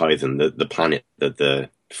Tython, the planet that the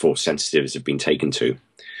Force sensitives have been taken to.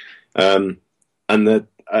 And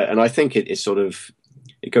I think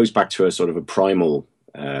it goes back to a sort of a primal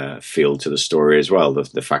feel to the story as well.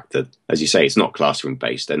 The fact that, as you say, it's not classroom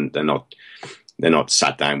based, and they're not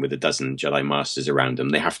sat down with a dozen Jedi Masters around them.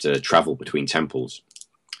 They have to travel between temples,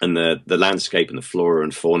 and the landscape and the flora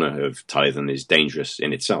and fauna of Tython is dangerous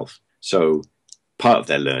in itself. So part of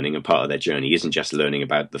their learning and part of their journey isn't just learning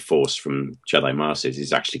about the Force from Jedi Masters;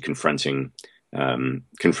 it's actually confronting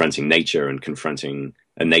nature and confronting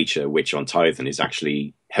a nature which on Tython is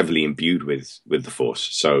actually heavily imbued with the Force.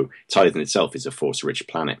 So Tython itself is a Force-rich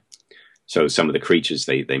planet. So some of the creatures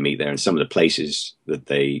they meet there and some of the places that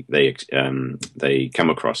they come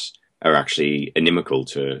across are actually inimical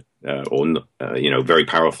to very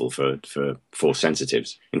powerful for Force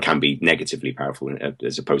sensitives, and can be negatively powerful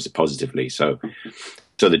as opposed to positively. So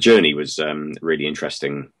the journey was a really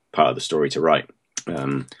interesting part of the story to write.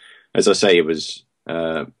 As I say, it was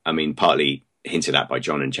partly hinted at by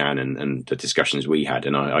John and Jan and the discussions we had,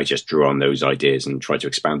 and I just drew on those ideas and tried to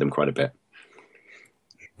expand them quite a bit.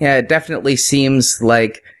 Yeah, it definitely seems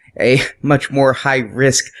like a much more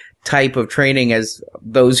high-risk type of training, as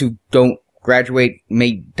those who don't graduate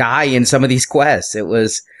may die in some of these quests. It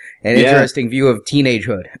was an interesting view of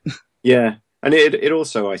teenagehood. Yeah, and it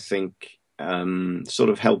also, I think, sort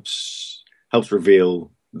of helps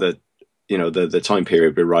reveal that the time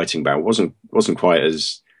period we're writing about wasn't quite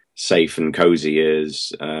as safe and cozy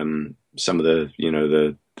as some of the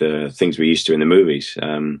things we're used to in the movies.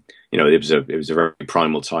 It was a very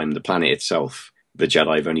primal time. The planet itself, the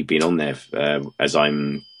Jedi have only been on there as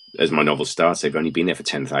my novel starts. They've only been there for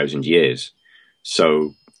 10,000 years.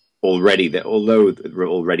 So although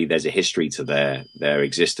already there's a history to their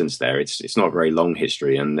existence there, it's not a very long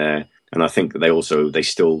history, and I think that they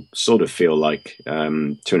still sort of feel like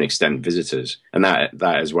to an extent visitors, and that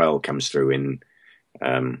as well comes through in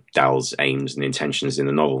Dal's aims and intentions in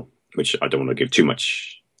the novel, which I don't want to give too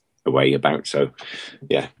much away about. So,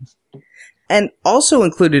 yeah. And also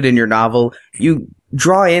included in your novel, you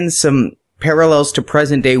draw in some parallels to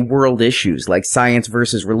present-day world issues like science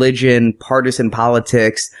versus religion, partisan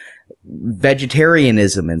politics,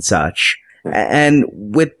 vegetarianism, and such. And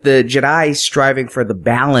with the Jedi striving for the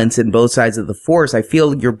balance in both sides of the Force, I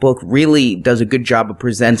feel your book really does a good job of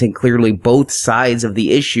presenting clearly both sides of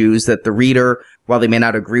the issues, that the reader, while they may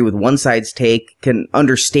not agree with one side's take, can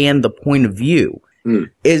understand the point of view.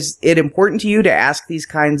 Is it important to you to ask these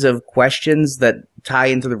kinds of questions that tie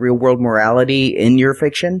into the real world morality in your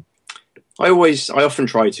fiction? I often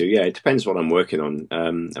try to. Yeah, it depends what I'm working on.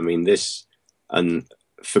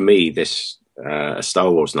 For me, this a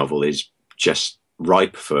Star Wars novel is just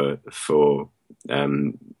ripe for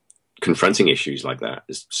confronting issues like that.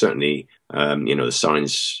 It's certainly,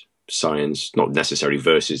 the science, not necessarily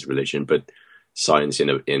versus religion, but science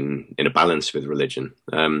in a balance with religion.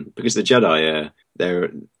 Because the Jedi,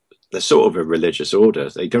 they're sort of a religious order.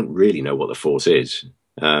 They don't really know what the Force is.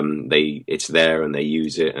 It's there and they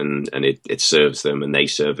use it, and it serves them and they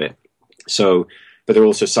serve it. So but they're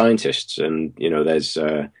also scientists. And there's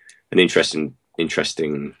an interesting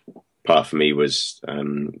part for me was,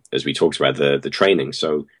 as we talked about, the training.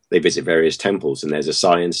 So they visit various temples, and there's a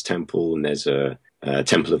science temple, and there's a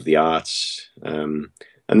temple of the arts, and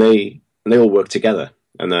they all work together.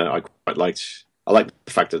 And I like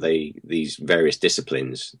the fact that these various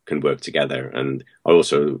disciplines can work together, and I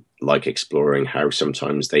also like exploring how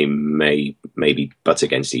sometimes they maybe butt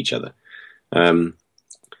against each other. And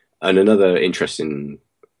another interesting,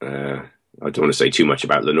 I don't want to say too much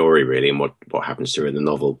about Lenore really and what happens to her in the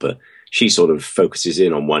novel, but she sort of focuses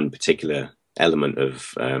in on one particular element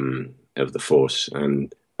of the Force,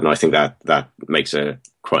 and I think that makes her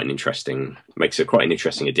quite an interesting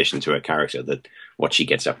addition to her character. That what she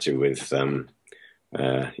gets up to with.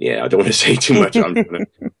 I don't want to say too much.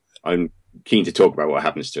 I'm keen to talk about what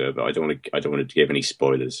happens to her, but I don't want to give any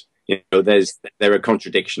spoilers. There are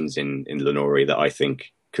contradictions in Lenore that I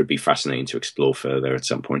think could be fascinating to explore further at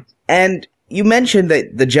some point. And you mentioned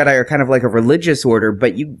that the Jedi are kind of like a religious order,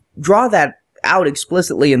 but you draw that out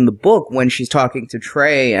explicitly in the book when she's talking to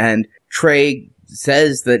Trey, and Trey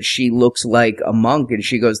says that she looks like a monk, and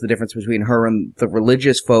she goes, the difference between her and the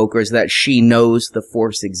religious folk is that she knows the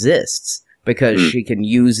Force exists, because she can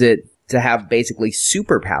use it to have basically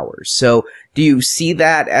superpowers. So do you see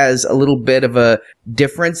that as a little bit of a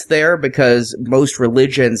difference there? Because most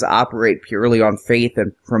religions operate purely on faith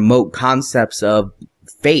and promote concepts of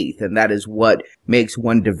faith, and that is what makes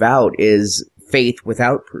one devout, is faith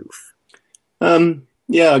without proof.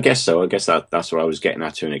 Yeah, I guess so. I guess that's what I was getting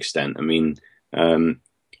at to an extent. I mean,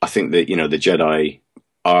 I think that, the Jedi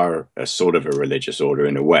are a sort of a religious order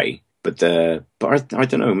in a way, but I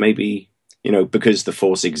don't know, maybe, because the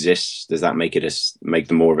Force exists, does that make make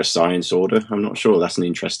them more of a science order? I'm not sure. That's an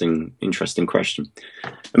interesting question.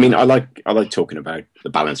 I mean, I like talking about the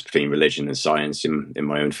balance between religion and science in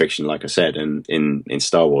my own fiction, like I said, and in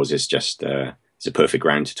Star Wars, it's just it's a perfect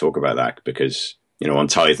ground to talk about that, because on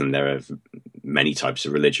Tython there are many types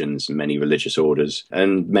of religions, many religious orders,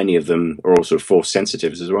 and many of them are also Force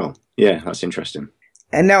sensitives as well. Yeah, that's interesting.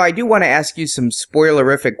 And now I do want to ask you some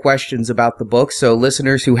spoilerific questions about the book, so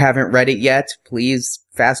listeners who haven't read it yet, please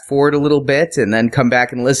fast forward a little bit and then come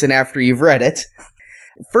back and listen after you've read it.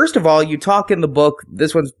 First of all, you talk in the book,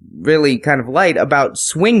 this one's really kind of light, about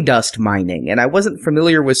swing dust mining, and I wasn't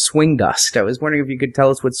familiar with swing dust. I was wondering if you could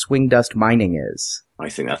tell us what swing dust mining is. I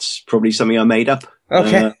think that's probably something I made up.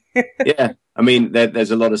 Okay. Yeah, I mean,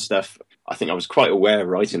 there's a lot of stuff. I think I was quite aware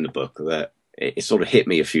writing the book that it sort of hit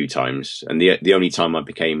me a few times, and the only time I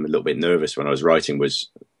became a little bit nervous when I was writing was,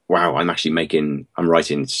 wow, I'm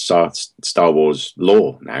writing Star Wars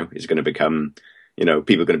lore now. It's going to become,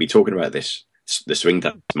 people are going to be talking about this, the swing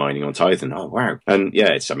dust mining on Tython. Oh, wow. And yeah,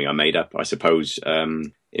 it's something I made up, I suppose.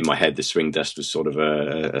 In my head, the swing dust was sort of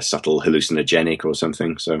a subtle hallucinogenic or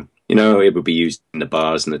something. So, it would be used in the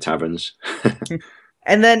bars and the taverns.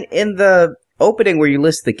 And then in the opening where you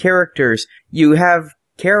list the characters, you have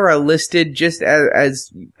Kara listed just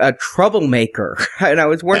as a troublemaker. And I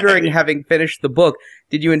was wondering, having finished the book,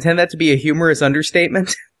 did you intend that to be a humorous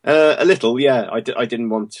understatement? A little, yeah. I didn't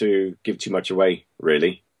want to give too much away,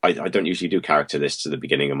 really. I don't usually do character lists at the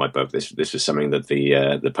beginning of my book. This was something that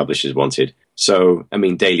the publishers wanted. So, I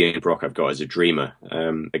mean, Dalian Brock I've got as a dreamer.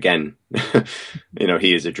 Again,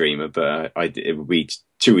 he is a dreamer, but it would be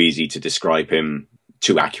too easy to describe him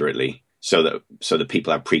too accurately, so that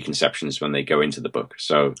people have preconceptions when they go into the book.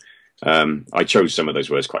 So I chose some of those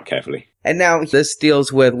words quite carefully. And now this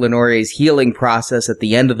deals with Lenore's healing process at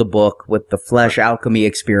the end of the book with the flesh alchemy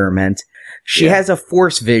experiment. She has a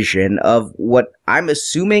Force vision of what I'm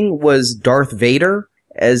assuming was Darth Vader,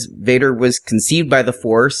 as Vader was conceived by the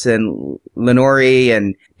Force, and Lenore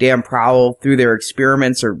and Dan Prowl, through their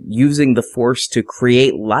experiments, are using the Force to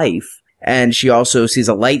create life. And she also sees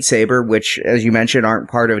a lightsaber, which, as you mentioned, aren't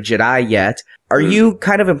part of Jedi yet. Are you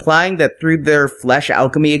kind of implying that through their flesh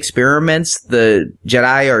alchemy experiments, the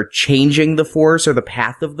Jedi are changing the Force or the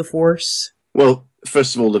path of the Force? Well,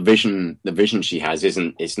 first of all, the vision she has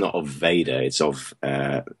it's not of Vader, it's of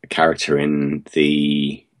a character in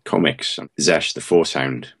the comics, Zesh the Force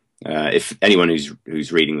Hound. If anyone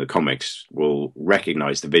who's reading the comics will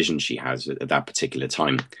recognize the vision she has at that particular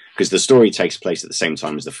time, because the story takes place at the same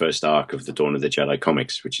time as the first arc of the Dawn of the Jedi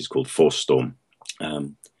comics, which is called Force Storm.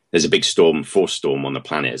 There's a big force storm on the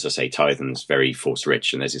planet. As I say, Tython's very force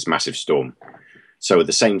rich, and there's this massive storm. So at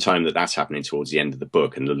the same time that's happening towards the end of the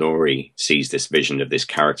book, and Lenore sees this vision of this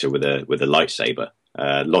character with a lightsaber,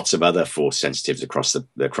 lots of other force sensitives across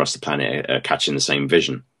the planet are catching the same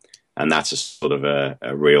vision. And that's a sort of a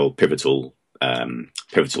real pivotal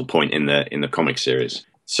point in the comic series.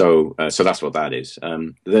 So that's what that is.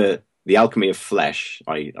 the alchemy of flesh,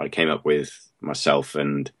 I came up with myself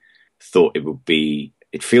and thought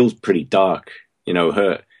it feels pretty dark.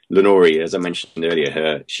 Her Lenori, as I mentioned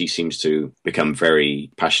earlier, she seems to become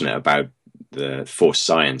very passionate about the Force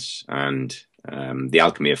science, and the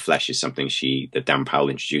alchemy of flesh is something that Dan Powell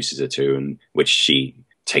introduces her to, and which she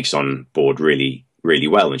takes on board really, really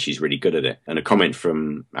well, and she's really good at it. And a comment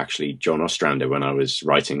from actually John Ostrander when I was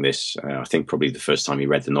writing this, I think probably the first time he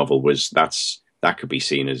read the novel, was that could be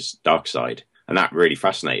seen as dark side, and that really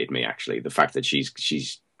fascinated me. Actually, the fact that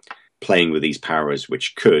she's playing with these powers,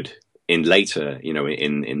 which could in later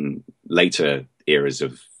eras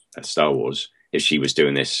of Star Wars, if she was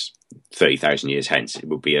doing this 30,000 years hence, it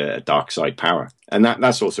would be a dark side power. And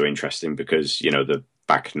that's also interesting because, the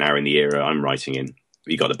back now in the era I'm writing in,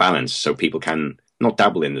 you got the balance, so people can not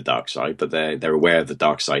dabble in the dark side, but they're aware of the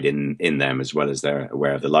dark side in them as well as they're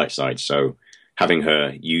aware of the light side. So having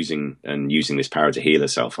her using this power to heal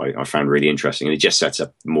herself, I found really interesting, and it just sets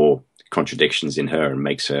up more contradictions in her and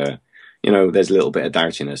makes her, there's a little bit of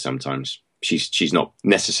doubt in her sometimes. She's not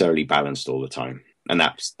necessarily balanced all the time. And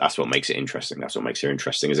that's what makes it interesting. That's what makes her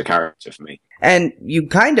interesting as a character for me. And you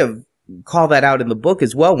kind of call that out in the book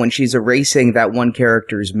as well when she's erasing that one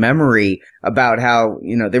character's memory about how,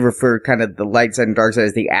 they refer kind of the light side and dark side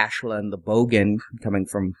as the Ashla and the Bogan, coming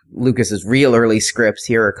from Lucas's real early scripts.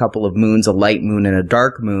 Here are a couple of moons, a light moon and a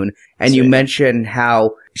dark moon. And you mention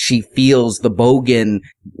how she feels the Bogan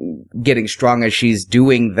getting strong as she's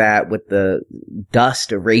doing that with the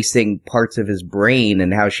dust erasing parts of his brain,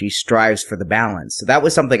 and how she strives for the balance. So that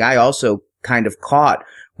was something I also kind of caught,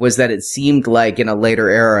 was that it seemed like in a later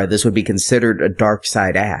era this would be considered a dark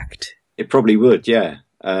side act. It probably would, yeah.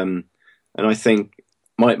 And I think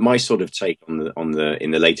my sort of take on the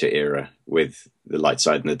in the later era with the light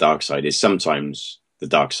side and the dark side is sometimes the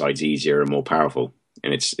dark side's easier and more powerful,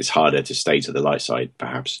 and it's harder to stay to the light side,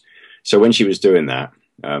 perhaps. So when she was doing that,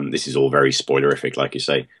 this is all very spoilerific, like you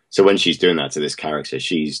say. So when she's doing that to this character,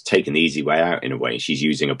 she's taken the easy way out in a way. She's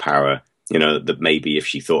using a power, that maybe if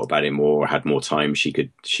she thought about it more or had more time, she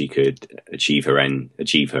could achieve her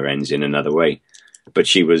ends in another way. But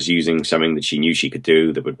she was using something that she knew she could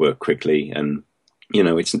do that would work quickly, and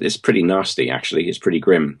it's pretty nasty. Actually, it's pretty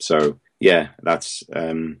grim. So yeah, that's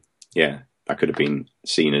that could have been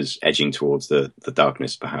seen as edging towards the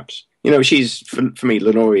darkness, perhaps. She's for me,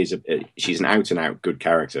 Lenori she's an out and out good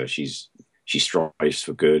character. She strives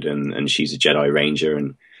for good, and she's a Jedi Ranger,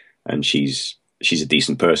 and she's a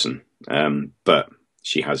decent person. But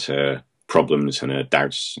she has her problems and her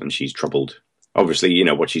doubts, and she's troubled. Obviously,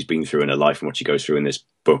 what she's been through in her life and what she goes through in this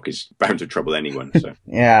book is bound to trouble anyone. So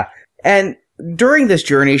yeah. And during this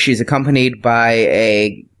journey, she's accompanied by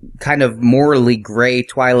a kind of morally gray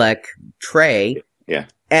Twi'lek Trey. Yeah.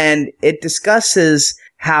 And it discusses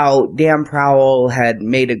how Dan Powell had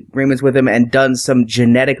made agreements with him and done some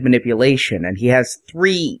genetic manipulation. And he has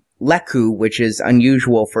 3 Leku, which is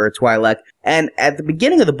unusual for a Twi'lek. And at the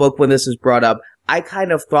beginning of the book, when this is brought up, I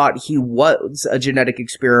kind of thought he was a genetic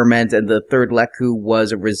experiment and the 3rd Leku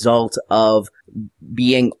was a result of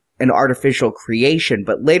being an artificial creation.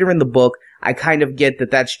 But later in the book, I kind of get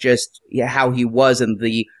that that's just how he was, and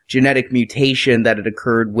the genetic mutation that had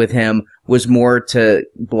occurred with him was more to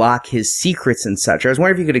block his secrets and such. I was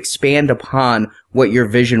wondering if you could expand upon what your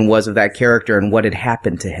vision was of that character and what had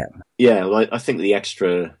happened to him. Yeah, well, I think the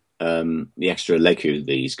extra Leku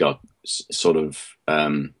that he's got sort of,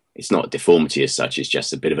 it's not a deformity as such, it's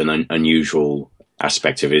just a bit of an unusual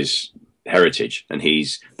aspect of his heritage. And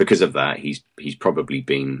because of that, he's probably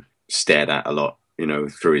been stared at a lot,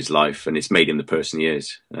 through his life, and it's made him the person he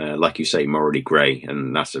is. Like you say, morally grey,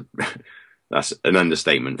 and that's an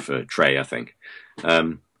understatement for Trey, I think.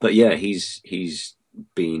 But yeah, he's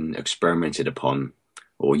been experimented upon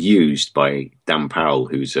or used by Dan Powell,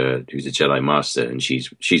 who's a Jedi Master, and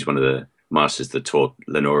she's one of the masters that taught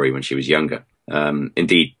Lenori when she was younger.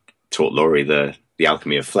 Indeed, taught Laurie the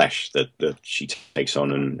alchemy of flesh that she takes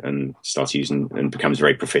on and starts using and becomes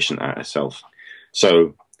very proficient at herself.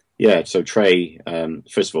 So yeah, so Trey,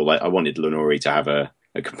 first of all, I wanted Lenori to have a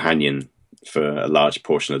companion for a large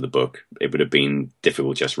portion of the book. It would have been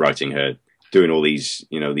difficult just writing her, doing all these,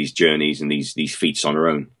 these journeys and these feats on her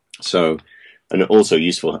own. So, and also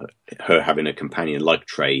useful her having a companion like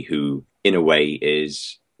Trey, who in a way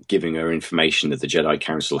is giving her information that the Jedi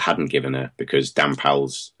Council hadn't given her, because Dan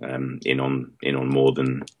Powell's in on more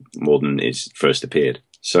than is first appeared.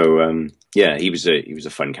 So yeah, he was a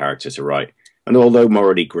fun character to write. And although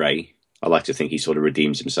morally grey, I like to think he sort of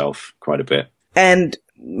redeems himself quite a bit. And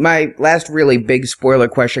my last really big spoiler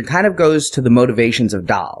question kind of goes to the motivations of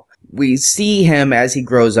Dal. We see him as he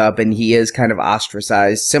grows up, and he is kind of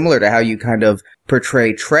ostracized, similar to how you kind of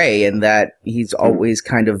portray Trey, and that he's always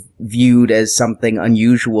kind of viewed as something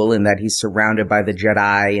unusual in that he's surrounded by the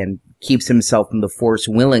Jedi and keeps himself in the Force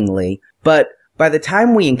willingly. But by the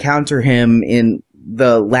time we encounter him in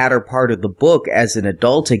the latter part of the book as an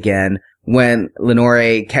adult again, when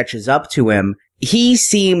Lenore catches up to him, he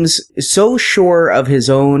seems so sure of his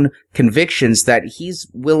own convictions that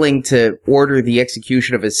he's willing to order the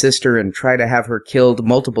execution of his sister and try to have her killed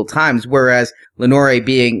multiple times, whereas Lenore,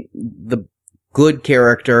 being the good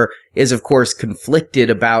character, is of course conflicted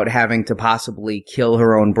about having to possibly kill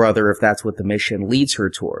her own brother if that's what the mission leads her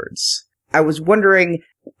towards. I was wondering,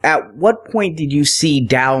 at what point did you see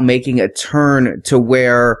Dal making a turn to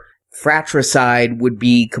where fratricide would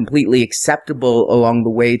be completely acceptable along the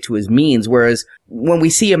way to his means, whereas when we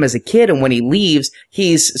see him as a kid and when he leaves,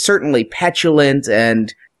 he's certainly petulant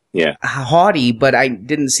and haughty, but I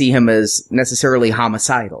didn't see him as necessarily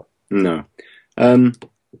homicidal. No.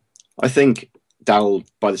 I think Dal,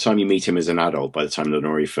 by the time you meet him as an adult, by the time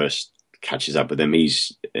Lenore first catches up with him,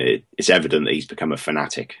 it's evident that he's become a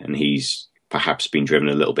fanatic, and he's perhaps been driven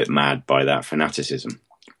a little bit mad by that fanaticism.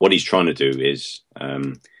 What he's trying to do is,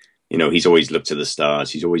 he's always looked to the stars.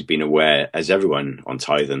 He's always been aware, as everyone on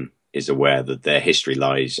Tython is aware, that their history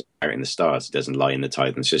lies out in the stars. It doesn't lie in the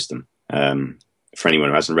Tython system. For anyone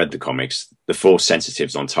who hasn't read the comics, the Force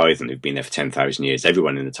sensitives on Tython who've been there for 10,000 years,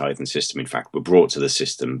 everyone in the Tython system, in fact, were brought to the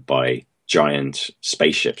system by giant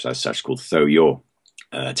spaceships, as such, called Tho-Yor,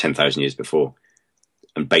 10,000 years before,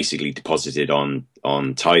 and basically deposited on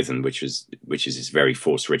Tython, which is this very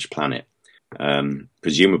Force-rich planet.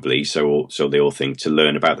 Presumably, so they all think, to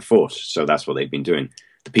learn about the Force. So that's what they've been doing.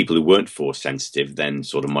 The people who weren't Force sensitive then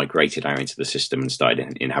sort of migrated out into the system and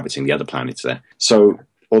started inhabiting the other planets there. So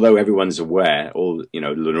although everyone's aware,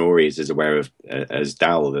 Lenore is as aware of as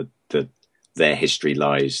Dal that their history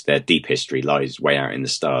lies, their deep history lies way out in the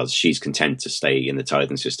stars. She's content to stay in the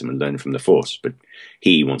Tython system and learn from the Force, but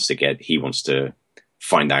he wants to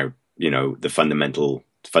find out, the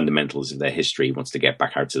fundamentals of their history. He wants to get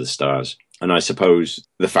back out to the stars. And I suppose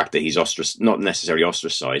the fact that he's not necessarily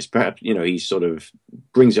ostracized, perhaps, he sort of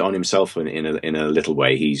brings it on himself in a little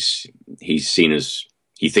way. He thinks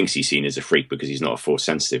he's seen as a freak because he's not a Force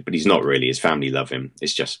sensitive, but he's not really. His family love him.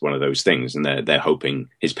 It's just one of those things, and they're hoping.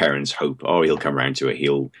 His parents hope, he'll come around to it.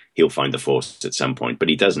 He'll find the Force at some point, but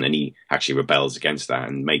he doesn't, and he actually rebels against that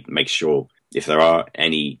and makes sure, if there are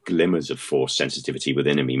any glimmers of Force sensitivity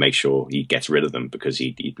within him, he makes sure he gets rid of them, because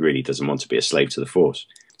he really doesn't want to be a slave to the Force.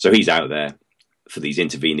 So he's out there for these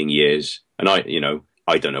intervening years, and I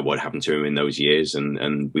don't know what happened to him in those years,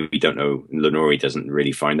 and we don't know. Lenore doesn't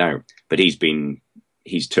really find out, but he's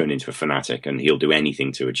turned into a fanatic, and he'll do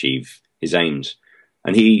anything to achieve his aims.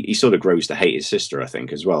 And he sort of grows to hate his sister, I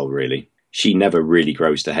think, as well, really. She never really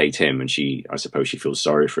grows to hate him, and I suppose she feels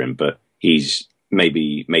sorry for him, but he's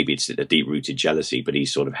maybe it's a deep-rooted jealousy, but he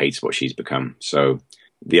sort of hates what she's become. So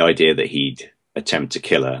the idea that he'd attempt to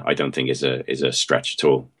kill her, I don't think is a stretch at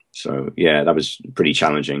all. So yeah, that was pretty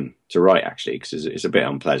challenging to write, actually, because it's a bit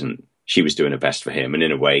unpleasant. She was doing her best for him, and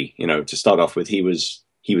in a way, to start off with, he was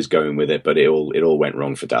going with it, but it all went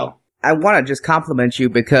wrong for Dal. I want to just compliment you,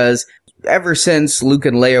 because ever since Luke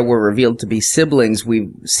and Leia were revealed to be siblings,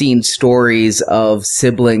 we've seen stories of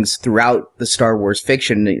siblings throughout the Star Wars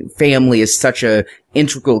fiction. Family is such a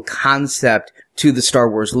integral concept to the Star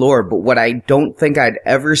Wars lore, but what I don't think I'd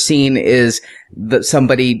ever seen is that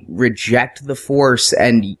somebody reject the Force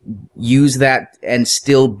and use that and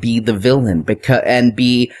still be the villain, and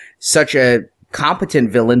be such a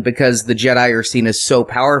competent villain, because the Jedi are seen as so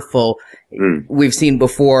powerful. We've seen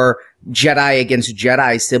before Jedi against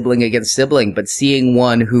Jedi, sibling against sibling, but seeing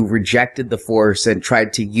one who rejected the Force and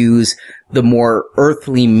tried to use the more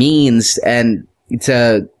earthly means and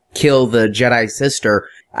to kill the Jedi sister,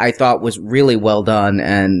 I thought was really well done,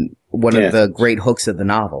 and one of the great hooks of the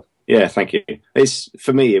novel. Yeah, thank you.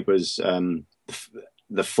 For me, it was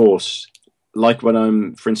the Force. Like when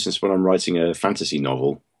I'm writing a fantasy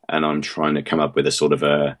novel and I'm trying to come up with a sort of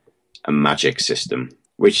a magic system,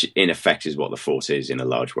 which in effect is what the Force is in a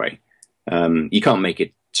large way. You can't make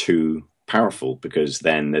it too powerful, because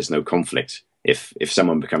then there's no conflict. If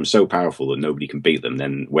someone becomes so powerful that nobody can beat them,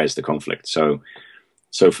 then where's the conflict? So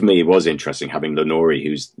for me, it was interesting having Lenore,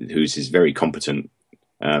 who's this very competent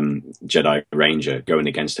Jedi Ranger, going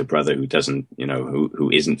against her brother who doesn't,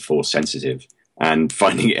 who isn't Force sensitive, and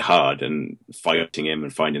finding it hard and fighting him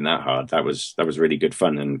and finding that hard. That was really good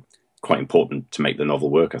fun and quite important to make the novel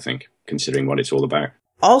work, I think, considering what it's all about.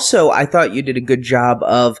 Also, I thought you did a good job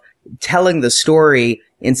of telling the story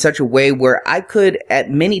in such a way where I could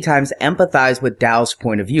at many times empathize with Dal's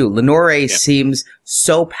point of view. Lenore seems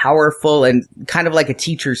so powerful and kind of like a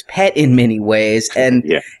teacher's pet in many ways.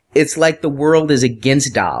 And it's like the world is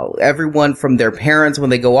against Dal. Everyone from their parents, when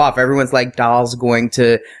they go off, everyone's like, Dal's going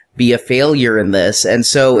to be a failure in this. And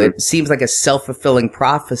so it seems like a self-fulfilling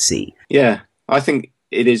prophecy. Yeah, I think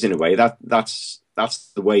it is in a way. That's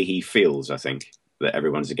the way he feels, I think, that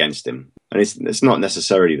everyone's against him. And it's not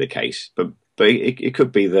necessarily the case, but it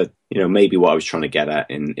could be that, maybe what I was trying to get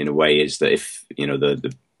at in a way is that if,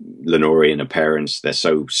 the Lenore and her parents, they're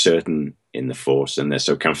so certain in the Force and they're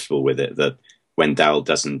so comfortable with it that when Dal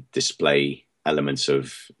doesn't display elements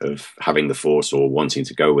of having the Force or wanting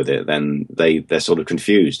to go with it, then they're sort of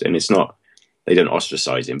confused. And it's not, they don't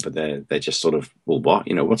ostracize him, but they're just sort of, well, what?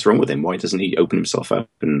 What's wrong with him? Why doesn't he open himself up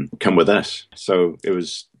and come with us? So it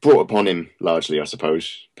was brought upon him largely, I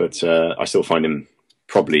suppose. But I still find him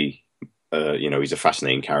probably, he's a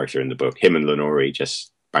fascinating character in the book. Him and Lenore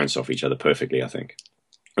just bounce off each other perfectly, I think.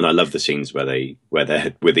 And I love the scenes where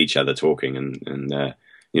they're with each other talking and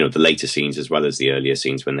the later scenes as well as the earlier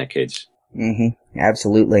scenes when they're kids. Mm-hmm.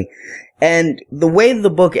 Absolutely. And the way the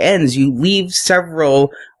book ends, you leave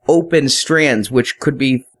several open strands, which could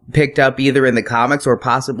be picked up either in the comics or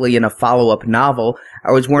possibly in a follow-up novel.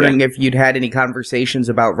 I was wondering if you'd had any conversations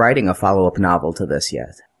about writing a follow-up novel to this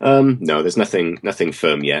yet. No, there's nothing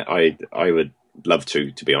firm yet. I would love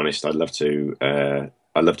to be honest. I'd love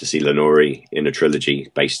to see Lenore in a trilogy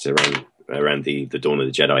based around the Dawn of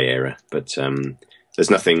the Jedi era, but there's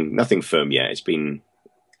nothing firm yet.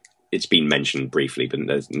 It's been mentioned briefly, but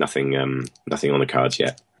there's nothing on the cards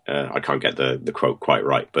yet. I can't get the quote quite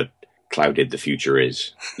right, but clouded the future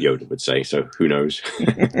is, Yoda would say, so who knows?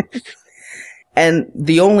 And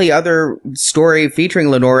the only other story featuring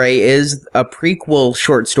Lenore is a prequel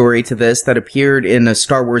short story to this that appeared in a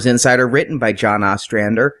Star Wars Insider written by John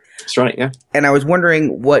Ostrander. That's right, yeah. And I was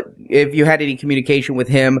wondering if you had any communication with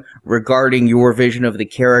him regarding your vision of the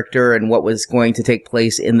character and what was going to take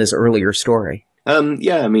place in this earlier story.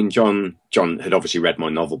 Yeah, I mean, John had obviously read my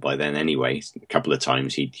novel by then anyway. A couple of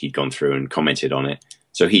times he'd gone through and commented on it.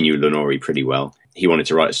 So he knew Lenore pretty well. He wanted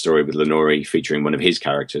to write a story with Lenore featuring one of his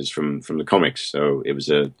characters from the comics. So it was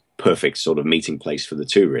a perfect sort of meeting place for the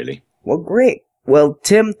two, really. Well, great. Well,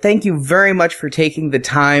 Tim, thank you very much for taking the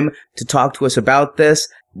time to talk to us about this.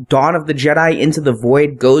 Dawn of the Jedi Into the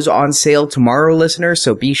Void goes on sale tomorrow, listeners.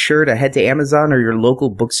 So be sure to head to Amazon or your local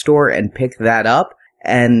bookstore and pick that up.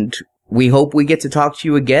 And we hope we get to talk to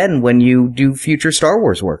you again when you do future Star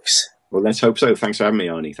Wars works. Well, let's hope so. Thanks for having me,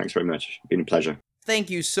 Arnie. Thanks very much. It's been a pleasure.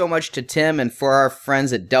 Thank you so much to Tim and for our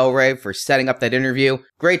friends at Del Rey for setting up that interview.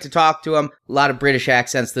 Great to talk to him. A lot of British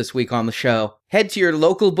accents this week on the show. Head to your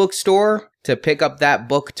local bookstore to pick up that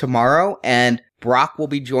book tomorrow, and Brock will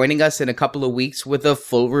be joining us in a couple of weeks with a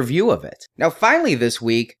full review of it. Now, finally this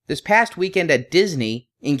past weekend at Disney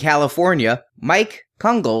in California, Mike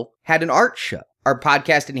Kungl had an art show. Our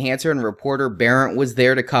podcast enhancer and reporter Berent was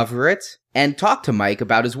there to cover it and talk to Mike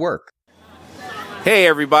about his work. Hey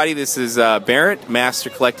everybody, this is Berent,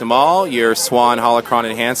 Master Collect 'em All, your Swan Holocron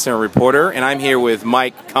enhancer and reporter, and I'm here with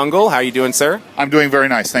Mike Kungl. How are you doing, sir? I'm doing very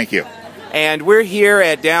nice, thank you. And we're here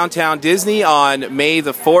at Downtown Disney on May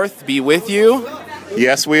the 4th. Be with you.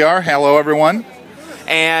 Yes, we are. Hello, everyone.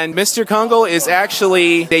 And Mr. Kungl is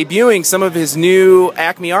actually debuting some of his new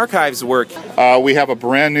Acme Archives work. We have a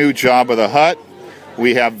brand new Jabba the Hutt.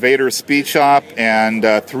 We have Vader's Speed Shop and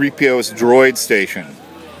 3PO's Droid Station.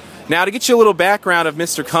 Now, to get you a little background of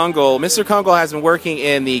Mr. Kungl has been working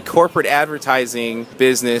in the corporate advertising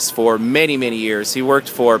business for many, many years. He worked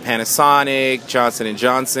for Panasonic, Johnson &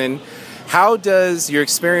 Johnson. How does your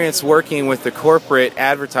experience working with the corporate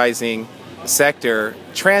advertising sector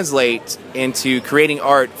translate into creating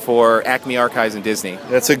art for Acme Archives and Disney?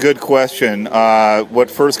 That's a good question. What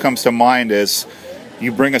first comes to mind is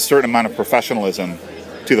you bring a certain amount of professionalism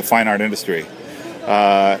to the fine art industry.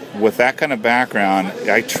 With that kind of background,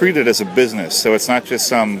 I treat it as a business, so it's not just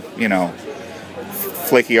some,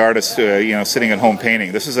 flaky artist, sitting at home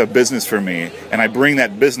painting. This is a business for me, and I bring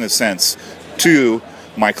that business sense to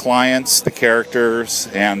my clients, the characters,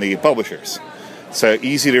 and the publishers. So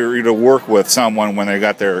easy to work with someone when they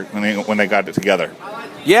got it together.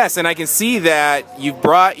 Yes, and I can see that you've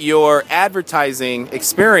brought your advertising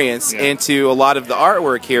experience into a lot of the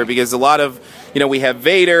artwork here, because a lot of, we have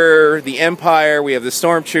Vader, the Empire, we have the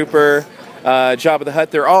Stormtrooper. Jabba the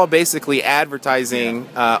Hutt, they're all basically advertising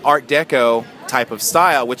Art Deco type of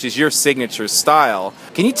style, which is your signature style.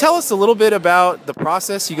 Can you tell us a little bit about the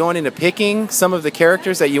process you going into picking some of the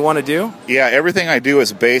characters that you want to do? Yeah, everything I do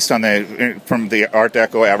is based on from the Art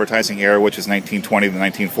Deco advertising era, which is 1920 to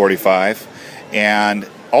 1945. And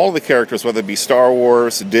all the characters, whether it be Star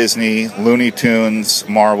Wars, Disney, Looney Tunes,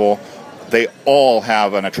 Marvel, they all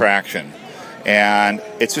have an attraction. And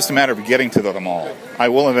it's just a matter of getting to them all. I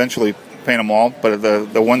will eventually paint them all, but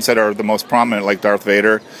the ones that are the most prominent, like Darth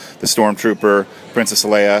Vader, the Stormtrooper, Princess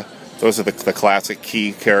Leia, those are the classic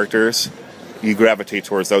key characters. You gravitate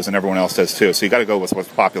towards those, and everyone else does too. So you got to go with what's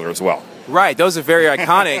popular as well. Right, those are very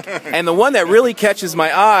iconic. And the one that really catches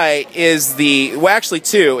my eye is the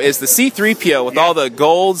C-3PO with all the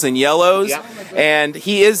golds and yellows. Yep. And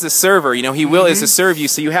he is the server. You know, he is to serve you,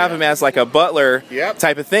 so you have him as like a butler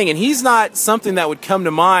type of thing. And he's not something that would come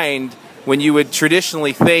to mind when you would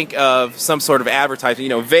traditionally think of some sort of advertising. You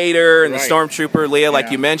know, Vader and the Stormtrooper, Leia,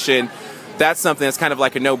 like you mentioned. That's something that's kind of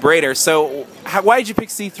like a no-brainer. So why did you pick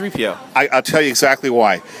C-3PO? I'll tell you exactly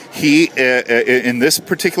why. He, in this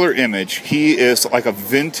particular image, he is like a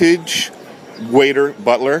vintage waiter,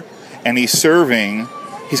 butler, and he's serving.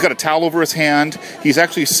 He's got a towel over his hand. He's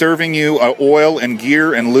actually serving you oil and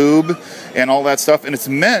gear and lube and all that stuff. And it's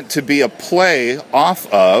meant to be a play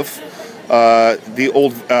off of the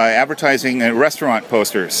old advertising and restaurant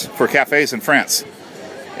posters for cafes in France.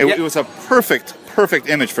 It was a perfect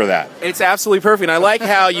image for that. It's absolutely perfect. And I like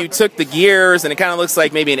how you took the gears, and it kind of looks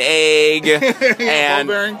like maybe an egg,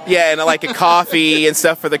 and like a coffee and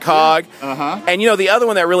stuff for the cog. And you know, the other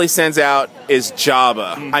one that really stands out is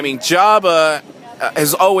Jabba. I mean, Jabba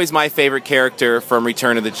is always my favorite character from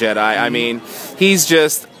Return of the Jedi. I mean, he's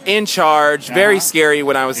just in charge, very scary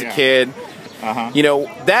when I was a kid. You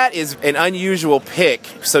know, that is an unusual pick.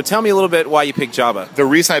 So tell me a little bit why you picked Jabba. The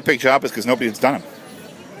reason I picked Jabba is because nobody's done him.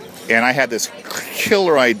 And I had this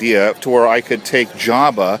killer idea to where I could take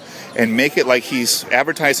Jabba and make it like he's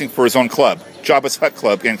advertising for his own club, Jabba's Hutt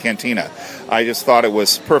Club and Cantina. I just thought it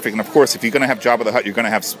was perfect. And of course, if you're going to have Jabba the Hutt, you're going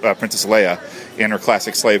to have Princess Leia in her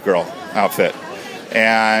classic slave girl outfit.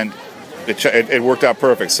 And it worked out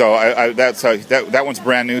perfect. So that one's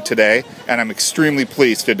brand new today, and I'm extremely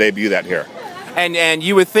pleased to debut that here. And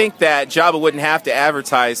you would think that Jabba wouldn't have to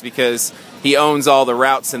advertise because he owns all the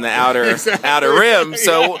routes in the outer rim.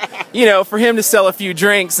 So, you know, for him to sell a few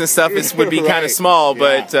drinks and stuff would be kind of small.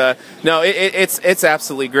 But no, it's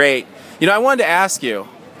absolutely great. You know, I wanted to ask you,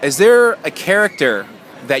 is there a character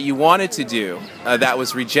that you wanted to do that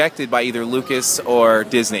was rejected by either Lucas or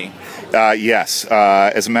Disney? Yes.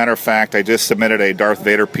 As a matter of fact, I just submitted a Darth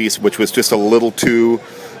Vader piece, which was just a little too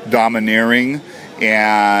domineering.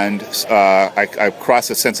 And I crossed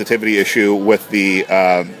the sensitivity issue with the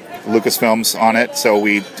Lucasfilms on it, so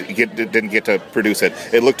we didn't get to produce it.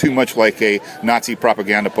 It looked too much like a Nazi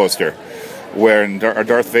propaganda poster, where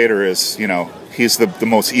Darth Vader is, you know, he's the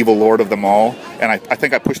most evil lord of them all, and I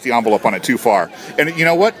think I pushed the envelope on it too far. And you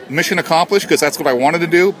know what? Mission accomplished, because that's what I wanted to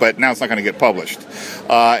do, but now it's not going to get published.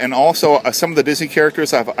 And also, some of the Disney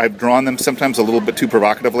characters, I've drawn them sometimes a little bit too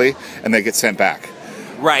provocatively, and they get sent back.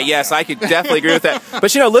 Right, yes, I could definitely agree with that.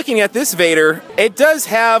 But, you know, looking at this Vader, it does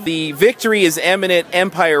have the victory is imminent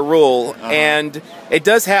Empire rule, and it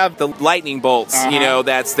does have the lightning bolts, you know,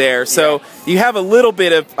 that's there. So you have a little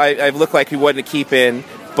bit of, I look like we wanted to keep in,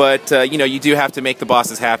 but, you know, you do have to make the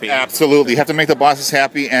bosses happy. Absolutely, you have to make the bosses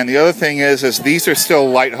happy, and the other thing is these are still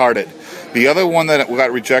lighthearted. The other one that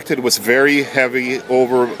got rejected was very heavy,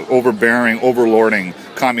 overbearing, overlording,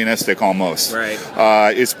 communistic almost. Right.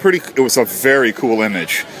 It was a very cool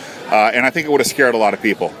image, and I think it would have scared a lot of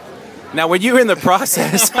people. Now, when you were in the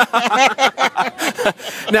process,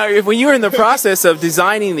 of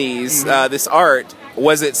designing these, this art,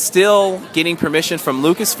 was it still getting permission from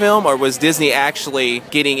Lucasfilm, or was Disney actually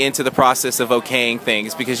getting into the process of okaying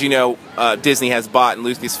things? Because, you know, Disney has bought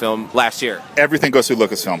Lucasfilm last year. Everything goes through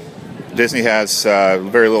Lucasfilm. Disney has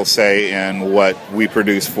very little say in what we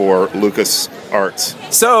produce for Lucas Arts.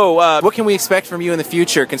 So, what can we expect from you in the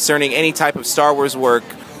future concerning any type of Star Wars work?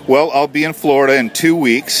 Well, I'll be in Florida in 2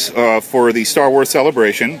 weeks for the Star Wars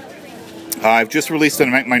celebration. I've just released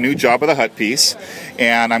my new Jabba the Hutt piece,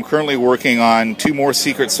 and I'm currently working on 2 more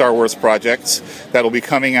secret Star Wars projects that will be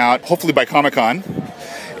coming out hopefully by Comic-Con.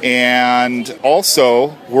 And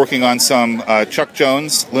also working on some Chuck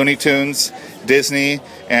Jones, Looney Tunes, Disney,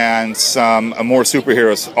 and some more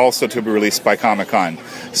superheroes also to be released by Comic-Con.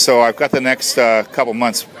 So I've got the next couple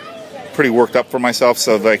months pretty worked up for myself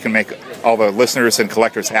so that I can make all the listeners and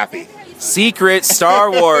collectors happy. Secret Star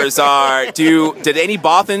Wars art. Did any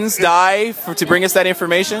Bothans die to bring us that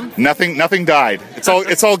information? Nothing died.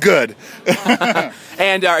 It's all good.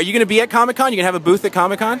 And are you going to be at Comic-Con? You going to have a booth at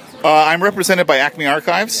Comic-Con? I'm represented by Acme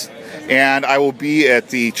Archives, and I will be at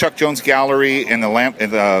the Chuck Jones Gallery in the Lamp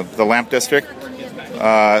District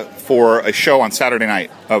for a show on Saturday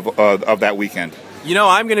night of that weekend. You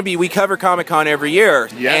know, we cover Comic-Con every year,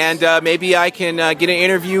 yes. And maybe I can get an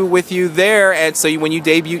interview with you there, and so when you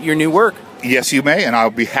debut your new work. Yes, you may, and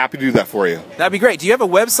I'll be happy to do that for you. That'd be great. Do you have a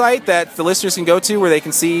website that the listeners can go to where they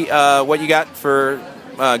can see what you got for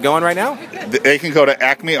going right now? They can go to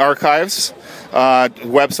Acme Archives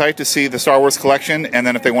website to see the Star Wars collection, and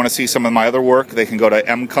then if they want to see some of my other work, they can go to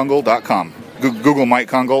mkungl.com. Google Mike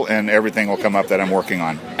Kungl, and everything will come up that I'm working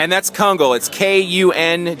on. And that's Kungl. It's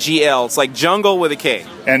Kungl. It's like jungle with a K.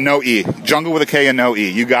 And no E. Jungle with a K and no E.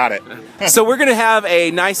 You got it. So we're going to have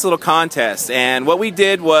a nice little contest. And what we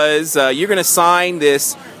did was you're going to sign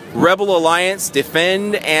this Rebel Alliance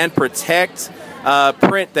Defend and Protect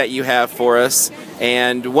print that you have for us.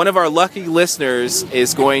 And one of our lucky listeners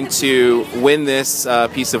is going to win this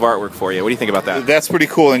piece of artwork for you. What do you think about that? That's pretty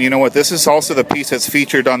cool. And you know what? This is also the piece that's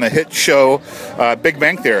featured on the hit show Big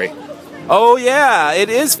Bang Theory. Oh, yeah, it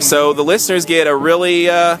is. So the listeners get a really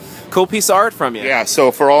cool piece of art from you. Yeah,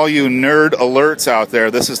 so for all you nerd alerts out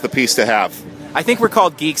there, this is the piece to have. I think we're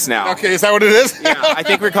called geeks now. Okay, is that what it is? Yeah, I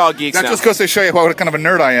think we're called geeks now. That just goes to show you what kind of a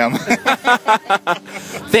nerd I am.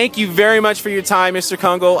 Thank you very much for your time, Mr.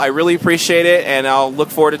 Kungl. I really appreciate it, and I'll look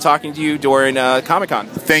forward to talking to you during Comic-Con.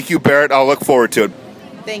 Thank you, Berent. I'll look forward to it.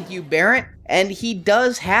 Thank you, Berent. And he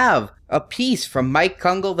does have a piece from Mike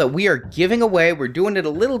Kungl that we are giving away. We're doing it a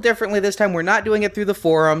little differently this time. We're not doing it through the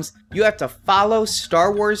forums. You have to follow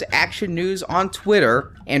Star Wars Action News on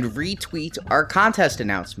Twitter and retweet our contest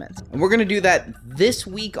announcements. And we're going to do that this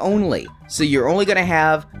week only. So you're only going to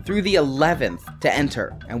have through the 11th to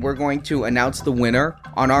enter. And we're going to announce the winner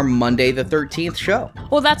on our Monday the 13th show.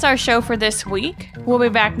 Well, that's our show for this week. We'll be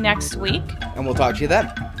back next week. And we'll talk to you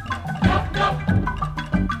then.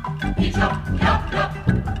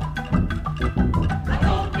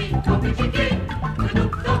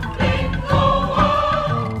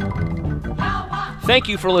 Thank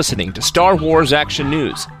you for listening to Star Wars Action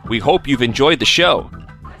News. We hope you've enjoyed the show.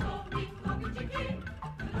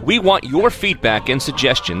 We want your feedback and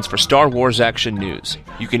suggestions for Star Wars Action News.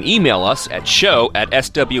 You can email us at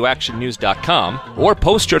show@swactionnews.com or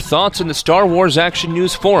post your thoughts in the Star Wars Action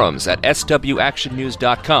News forums at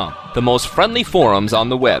swactionnews.com, the most friendly forums on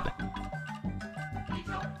the web.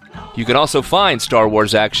 You can also find Star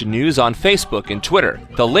Wars Action News on Facebook and Twitter.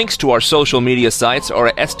 The links to our social media sites are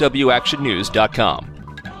at swactionnews.com.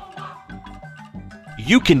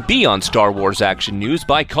 You can be on Star Wars Action News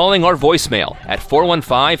by calling our voicemail at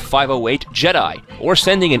 415-508-JEDI or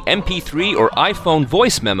sending an MP3 or iPhone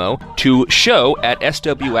voice memo to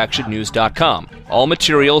show@swactionnews.com. All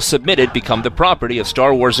materials submitted become the property of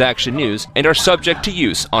Star Wars Action News and are subject to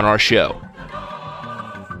use on our show.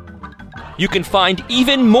 You can find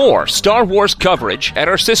even more Star Wars coverage at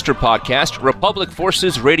our sister podcast, Republic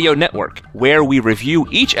Forces Radio Network, where we review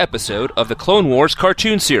each episode of the Clone Wars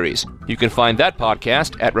cartoon series. You can find that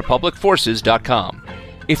podcast at republicforces.com.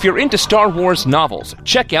 If you're into Star Wars novels,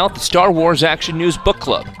 check out the Star Wars Action News Book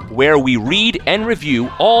Club, where we read and review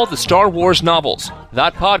all the Star Wars novels.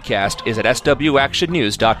 That podcast is at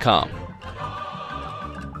swactionnews.com.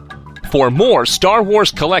 For more Star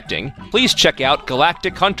Wars collecting, please check out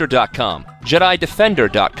GalacticHunter.com,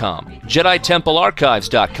 JediDefender.com,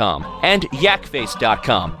 JediTempleArchives.com, and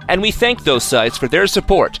YakFace.com, and we thank those sites for their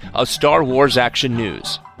support of Star Wars Action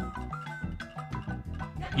News.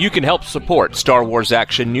 You can help support Star Wars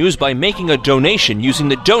Action News by making a donation using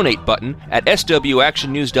the donate button at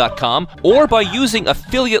swactionnews.com or by using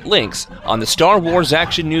affiliate links on the Star Wars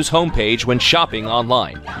Action News homepage when shopping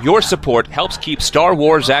online. Your support helps keep Star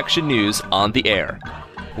Wars Action News on the air.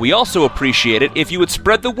 We also appreciate it if you would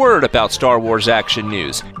spread the word about Star Wars Action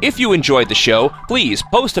News. If you enjoyed the show, please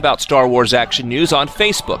post about Star Wars Action News on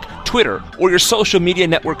Facebook, Twitter, or your social media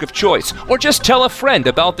network of choice, or just tell a friend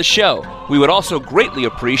about the show. We would also greatly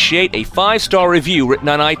appreciate a 5-star review written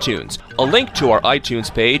on iTunes. A link to our iTunes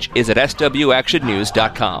page is at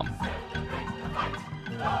swactionnews.com.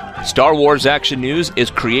 Star Wars Action News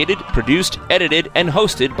is created, produced, edited, and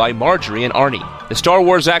hosted by Marjorie and Arnie. The Star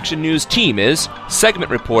Wars Action News team is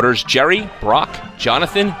segment reporters Jerry, Brock,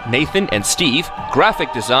 Jonathan, Nathan, and Steve,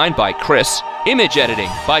 graphic design by Chris, image editing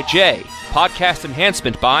by Jay, podcast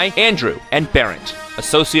enhancement by Andrew and Berent,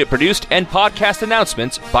 associate produced and podcast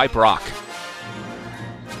announcements by Brock.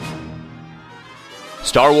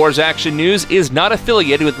 Star Wars Action News is not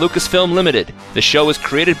affiliated with Lucasfilm Limited. The show is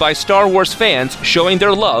created by Star Wars fans showing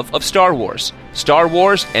their love of Star Wars. Star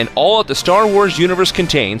Wars and all that the Star Wars universe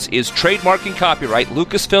contains is trademark and copyright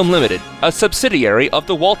Lucasfilm Limited, a subsidiary of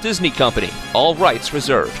the Walt Disney Company. All rights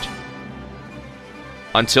reserved.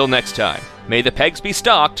 Until next time, may the pegs be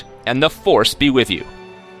stocked and the Force be with you.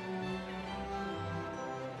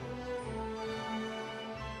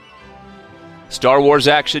 Star Wars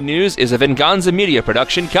Action News is a Venganza Media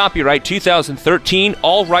production, copyright 2013,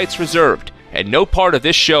 all rights reserved, and no part of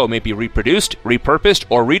this show may be reproduced, repurposed,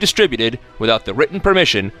 or redistributed without the written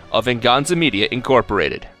permission of Venganza Media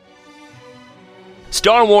Incorporated.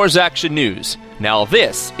 Star Wars Action News. Now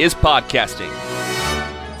this is podcasting.